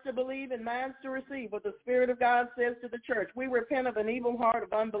 hearts to believe, and minds to receive what the Spirit of God says to the church. We repent of an evil heart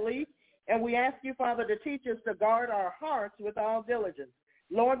of unbelief, and we ask you, Father, to teach us to guard our hearts with all diligence.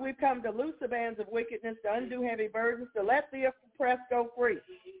 Lord, we've come to loose the bands of wickedness, to undo heavy burdens, to let the oppressed go free,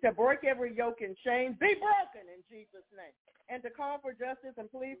 to break every yoke and chain, be broken in Jesus' name, and to call for justice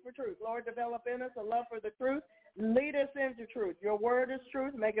and plead for truth. Lord, develop in us a love for the truth. Lead us into truth. Your word is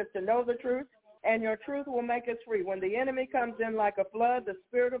truth. Make us to know the truth, and your truth will make us free. When the enemy comes in like a flood, the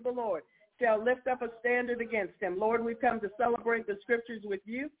Spirit of the Lord shall lift up a standard against him. Lord, we've come to celebrate the scriptures with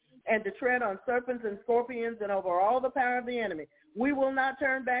you and to tread on serpents and scorpions and over all the power of the enemy. We will not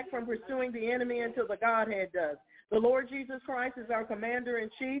turn back from pursuing the enemy until the Godhead does. The Lord Jesus Christ is our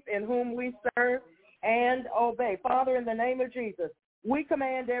commander-in-chief in whom we serve and obey. Father, in the name of Jesus, we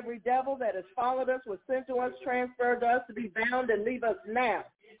command every devil that has followed us, was sent to us, transferred to us, to be bound and leave us now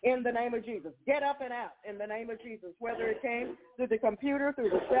in the name of Jesus. Get up and out in the name of Jesus, whether it came through the computer, through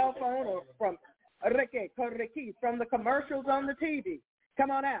the cell phone, or from the commercials on the TV. Come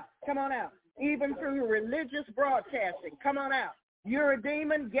on out. Come on out. Even through religious broadcasting. Come on out. You're a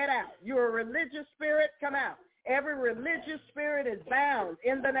demon. Get out. You're a religious spirit. Come out. Every religious spirit is bound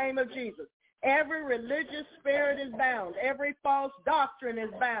in the name of Jesus. Every religious spirit is bound. Every false doctrine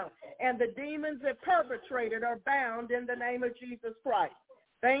is bound. And the demons that perpetrate it are bound in the name of Jesus Christ.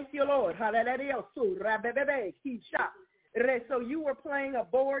 Thank you, Lord. So you were playing a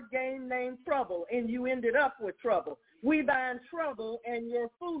board game named Trouble, and you ended up with trouble. We bind trouble and your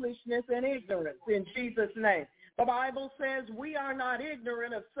foolishness and ignorance in Jesus' name. The Bible says we are not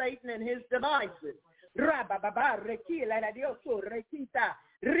ignorant of Satan and his devices.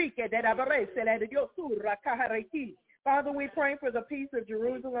 Father, we pray for the peace of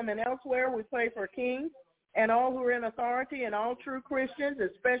Jerusalem and elsewhere. We pray for kings and all who are in authority and all true Christians,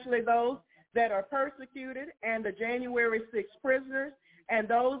 especially those that are persecuted and the January 6th prisoners and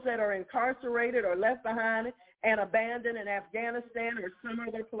those that are incarcerated or left behind and abandoned in Afghanistan or some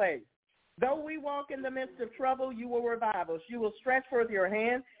other place. Though we walk in the midst of trouble, you will revive us. You will stretch forth your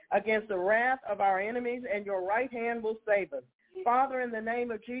hand against the wrath of our enemies, and your right hand will save us. Father, in the name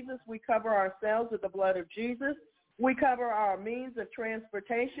of Jesus, we cover ourselves with the blood of Jesus. We cover our means of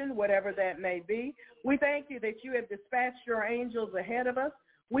transportation, whatever that may be. We thank you that you have dispatched your angels ahead of us.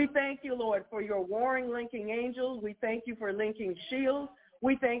 We thank you, Lord, for your warring linking angels. We thank you for linking shields.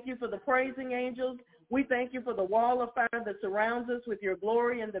 We thank you for the praising angels. We thank you for the wall of fire that surrounds us with your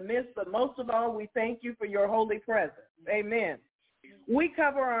glory in the midst. But most of all, we thank you for your holy presence. Amen. We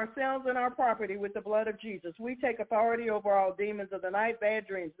cover ourselves and our property with the blood of Jesus. We take authority over all demons of the night, bad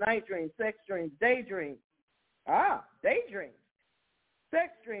dreams, night dreams, sex dreams, daydreams. Daydreams.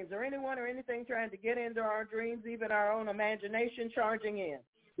 Sex dreams, or anyone or anything trying to get into our dreams, even our own imagination charging in.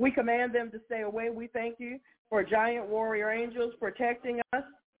 We command them to stay away. We thank you for giant warrior angels protecting us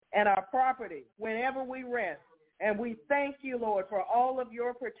and our property whenever we rest. And we thank you, Lord, for all of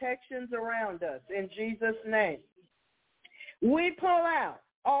your protections around us in Jesus' name. We pull out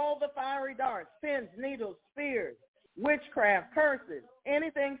all the fiery darts, pins, needles, spears, witchcraft, curses,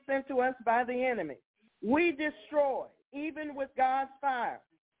 anything sent to us by the enemy. We destroy, even with God's fire,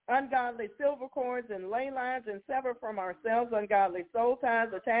 ungodly silver cords and ley lines, and sever from ourselves ungodly soul ties,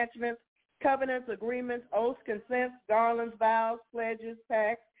 attachments, covenants, agreements, oaths, consents, garlands, vows, pledges,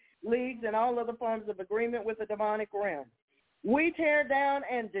 pacts, leagues, and all other forms of agreement with the demonic realm. We tear down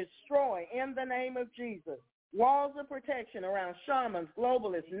and destroy, in the name of Jesus, walls of protection around shamans,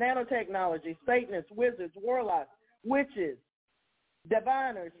 globalists, nanotechnology, Satanists, wizards, warlocks, witches,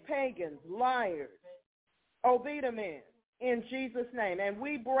 diviners, pagans, liars, obedient men, in Jesus' name. And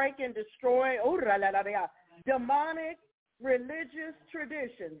we break and destroy demonic religious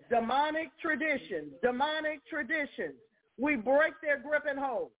traditions, demonic traditions. We break their grip and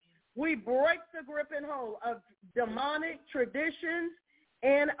hold. We break the grip and hold of demonic traditions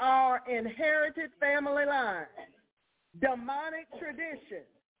in our inherited family line. Demonic traditions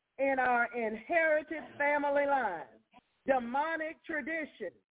in our inherited family line. Demonic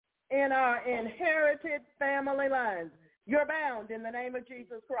traditions in our inherited family lines. You're bound in the name of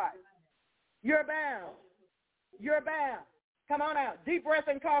Jesus Christ. You're bound. You're bound. Come on out. Deep breath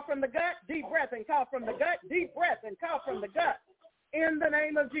and cough from the gut. Deep breath and cough from the gut. Deep breath and cough from the gut. In the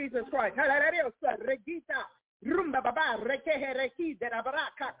name of Jesus Christ. Rumba baba rekehe rekide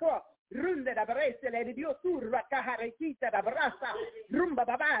rabaraka ko runde rabarese le dio surra kaharekita rabrasa rumba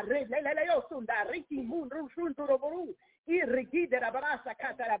baba re le yo sunda riki mun rushun turoboru irrigide rabrasa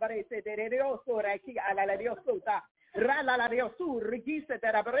kata rabarese de dio sura ki ala la dio suta rala la dio sur rigise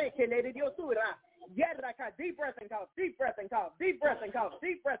de rabreke le dio sura yerra ka. Deep breath and cough, deep breath and cough, deep breath and cough,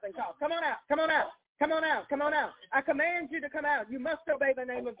 deep breath and cough. Come on out, come on out. Come on out, come on out. I command you to come out. You must obey the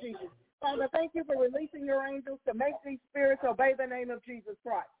name of Jesus. Father, thank you for releasing your angels to make these spirits obey the name of Jesus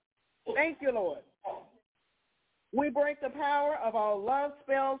Christ. Thank you, Lord. We break the power of all love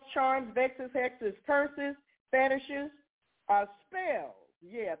spells, charms, vexes, hexes, curses, fetishes, spells.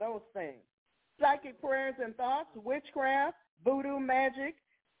 Yeah, those things. Psychic prayers and thoughts, witchcraft, voodoo, magic,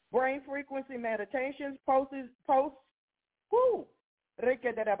 brain frequency meditations, potions,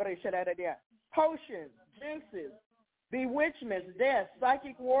 jinxes, bewitchments, death,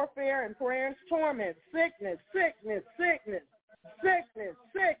 psychic warfare and prayers, torment, sickness,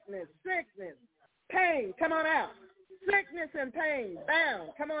 pain, come on out. Sickness and pain, bound,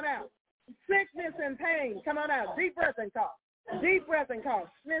 come on out. Sickness and pain, come on out. Deep breath and cough. Deep breath and cough.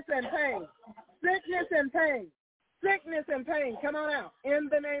 Sickness and pain. Sickness and pain. Sickness and pain, come on out in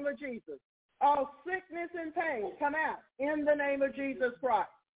the name of Jesus. All sickness and pain, come out in the name of Jesus Christ.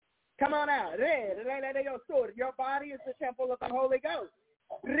 Come on out. Your body is the temple of the Holy Ghost.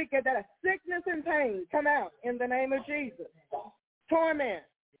 Sickness and pain, come out in the name of Jesus. Torment,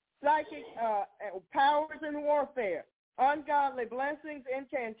 psychic powers and warfare, ungodly blessings,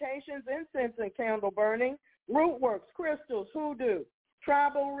 incantations, incense and candle burning, root works, crystals, hoodoo,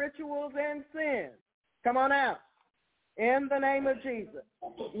 tribal rituals, and sins. Come on out. In the name of Jesus,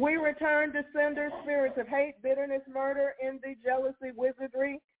 we return to sender spirits of hate, bitterness, murder, envy, jealousy,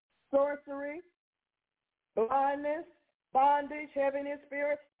 wizardry, sorcery, blindness, bondage, heaviness,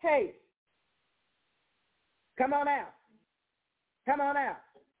 spirits, hate. Come on out. Come on out.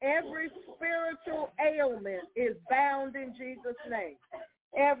 Every spiritual ailment is bound in Jesus' name.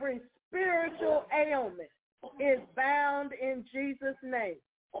 Every spiritual ailment is bound in Jesus' name.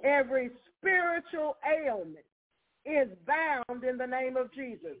 Every spiritual ailment is bound in the name of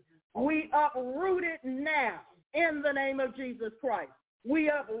Jesus. We uproot it now in the name of Jesus Christ. We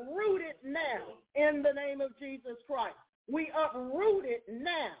uproot it now in the name of Jesus Christ. We uproot it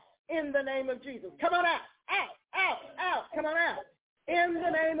now in the name of Jesus. Come on out, out, out, out. Come on out. In the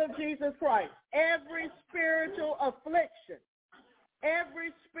name of Jesus Christ, every spiritual affliction,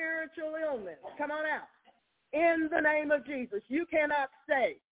 every spiritual illness, come on out. In the name of Jesus, you cannot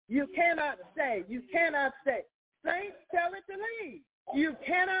stay. You cannot stay. You cannot stay. Saints, tell it to leave. You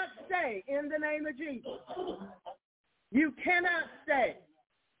cannot stay in the name of Jesus. You cannot stay.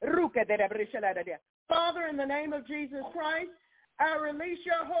 Father, in the name of Jesus Christ, I release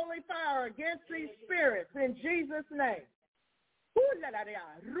your holy fire against these spirits in Jesus' name.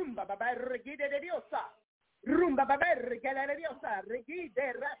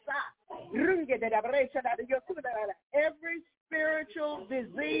 Every spiritual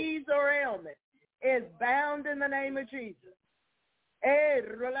disease or ailment is bound in the name of Jesus.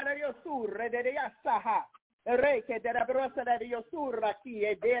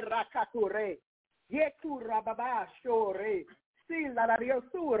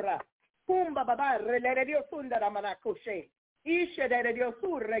 Isha de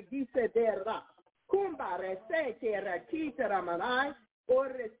Diosura gise derra. Cumbare se che rakita ramanai.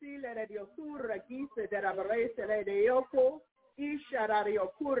 Ore sile de Diosura gise de rabrese de yoko. Isha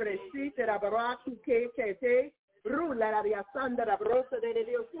radio curre si te rabraku ke te. Rula la sanda da brosa de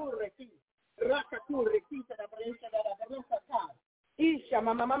Diosura ki. Raka curre ki te rabrese de rabrosa ka. Isha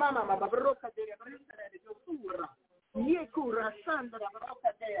mama babrosa de rabrese de Diosura. Yekura sanda da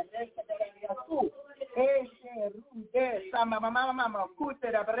brosa de resa de Diosura. Eshe rude sama mama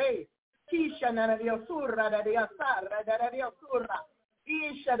kute da bre kisha na diosurra da diasarra da diosurra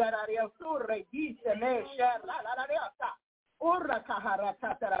isha da diosurra gise me sherra la diosa urra kahara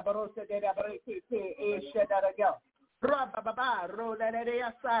katara brose de da bre ke eshe da dio roba baba rola da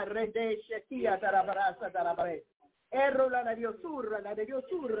diasarra de shekia da brasa da bre erro la diosurra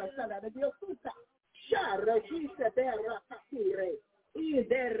sala da diosuta sharra gise terra kakure I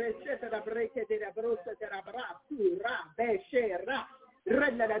der receta da breke de la brosa de la brasu ra besera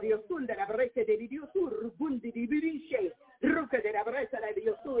rella la diosunda la breke de diosur gundi di birisce ruka de la bresa la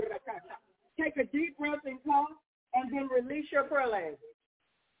diosur kaka. Take a deep breath and call and then release your prayer language.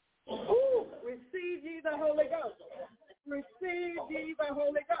 Ooh, receive ye the Holy Ghost. Receive ye the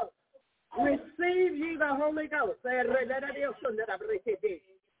Holy Ghost. Receive ye the Holy Ghost. Rella la diosunda la breke de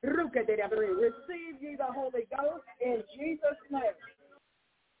ruka de la breke. Receive ye the Holy Ghost in Jesus' name.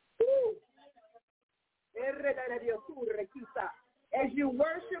 As you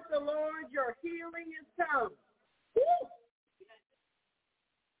worship the Lord, your healing is come.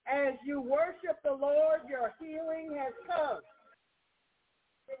 As you worship the Lord, your healing has come.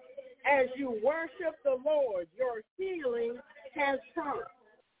 As you worship the Lord, your healing has come.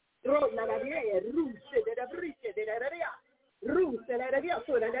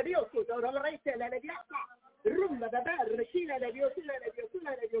 Rumba da berre, china la diosula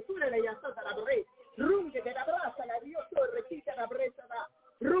la yasata la bre, runge de la brasa la diosura, chita la bresa da,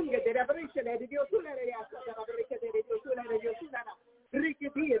 runge de la brescia la diosula la yasata la breccia de diosula la diosula, ricche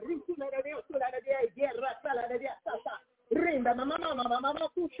di, rusula la diosula la dia, guerra sala la diasata, rimba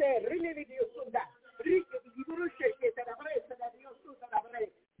mamma cuce, rile di diosula, ricche di brusce che la bresa la diosula la bre.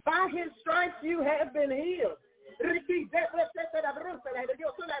 By his stripes you have been healed. Ricchi de la brusa la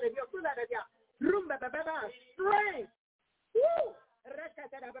diosula la dia. Rumba baba, strength. Woo!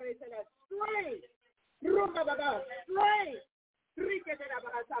 Rakatara bresa, strength. Rumba baba, strength. Rikatara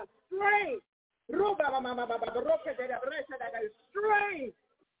bresa, strength. Rumba mama baba, rokatara bresa, strength.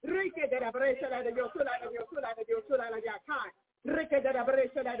 Rikatara bresa, la diosula la yakai. Rikatara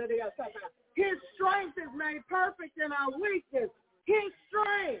bresa, la diosata. His strength is made perfect in our weakness. His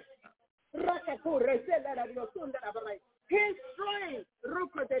strength. Rakakure la diosunda la bresa. His strength,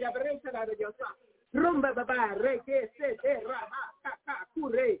 ruko de la bresa la diosa, rumba baba, re que se de raha, kaka,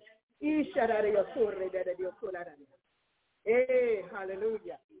 kure, isha la diosure de diosula.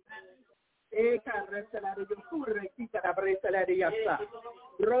 Hallelujah. Carresa la diosure, quita la bresa la diosa,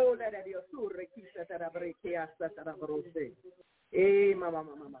 rola la diosure, quita la bresa la brose. Mama.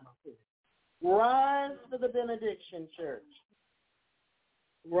 Rise for the benediction, church.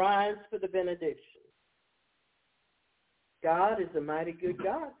 Rise for the benediction. God is a mighty good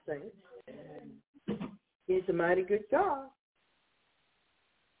God, saints. He's a mighty good God.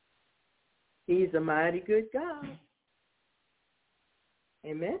 He's a mighty good God.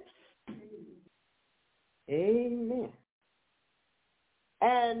 Amen. Amen.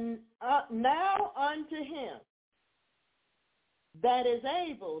 And now unto him that is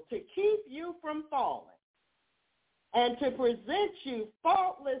able to keep you from falling and to present you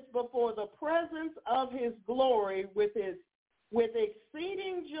faultless before the presence of his glory with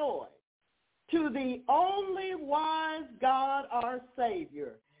exceeding joy, to the only wise God our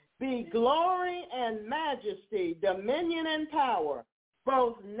Savior, be glory and majesty, dominion and power,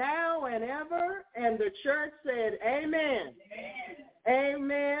 both now and ever. And the church said, amen.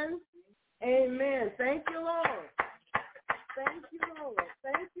 Amen. Amen. Thank you, Lord. Thank you, Lord.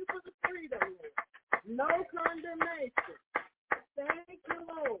 Thank you for the freedom, Lord. No condemnation. Thank you,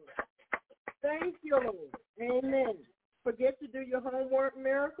 Lord. Thank you, Lord. Amen. Forget to do your homework,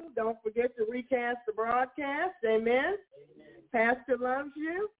 Miracle. Don't forget to recast the broadcast. Amen. Pastor loves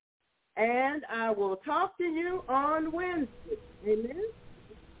you. And I will talk to you on Wednesday. Amen.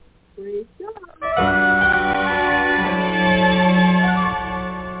 Praise God.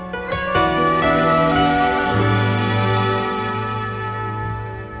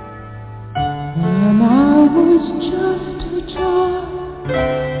 When I was just a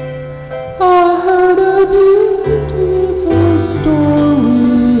child,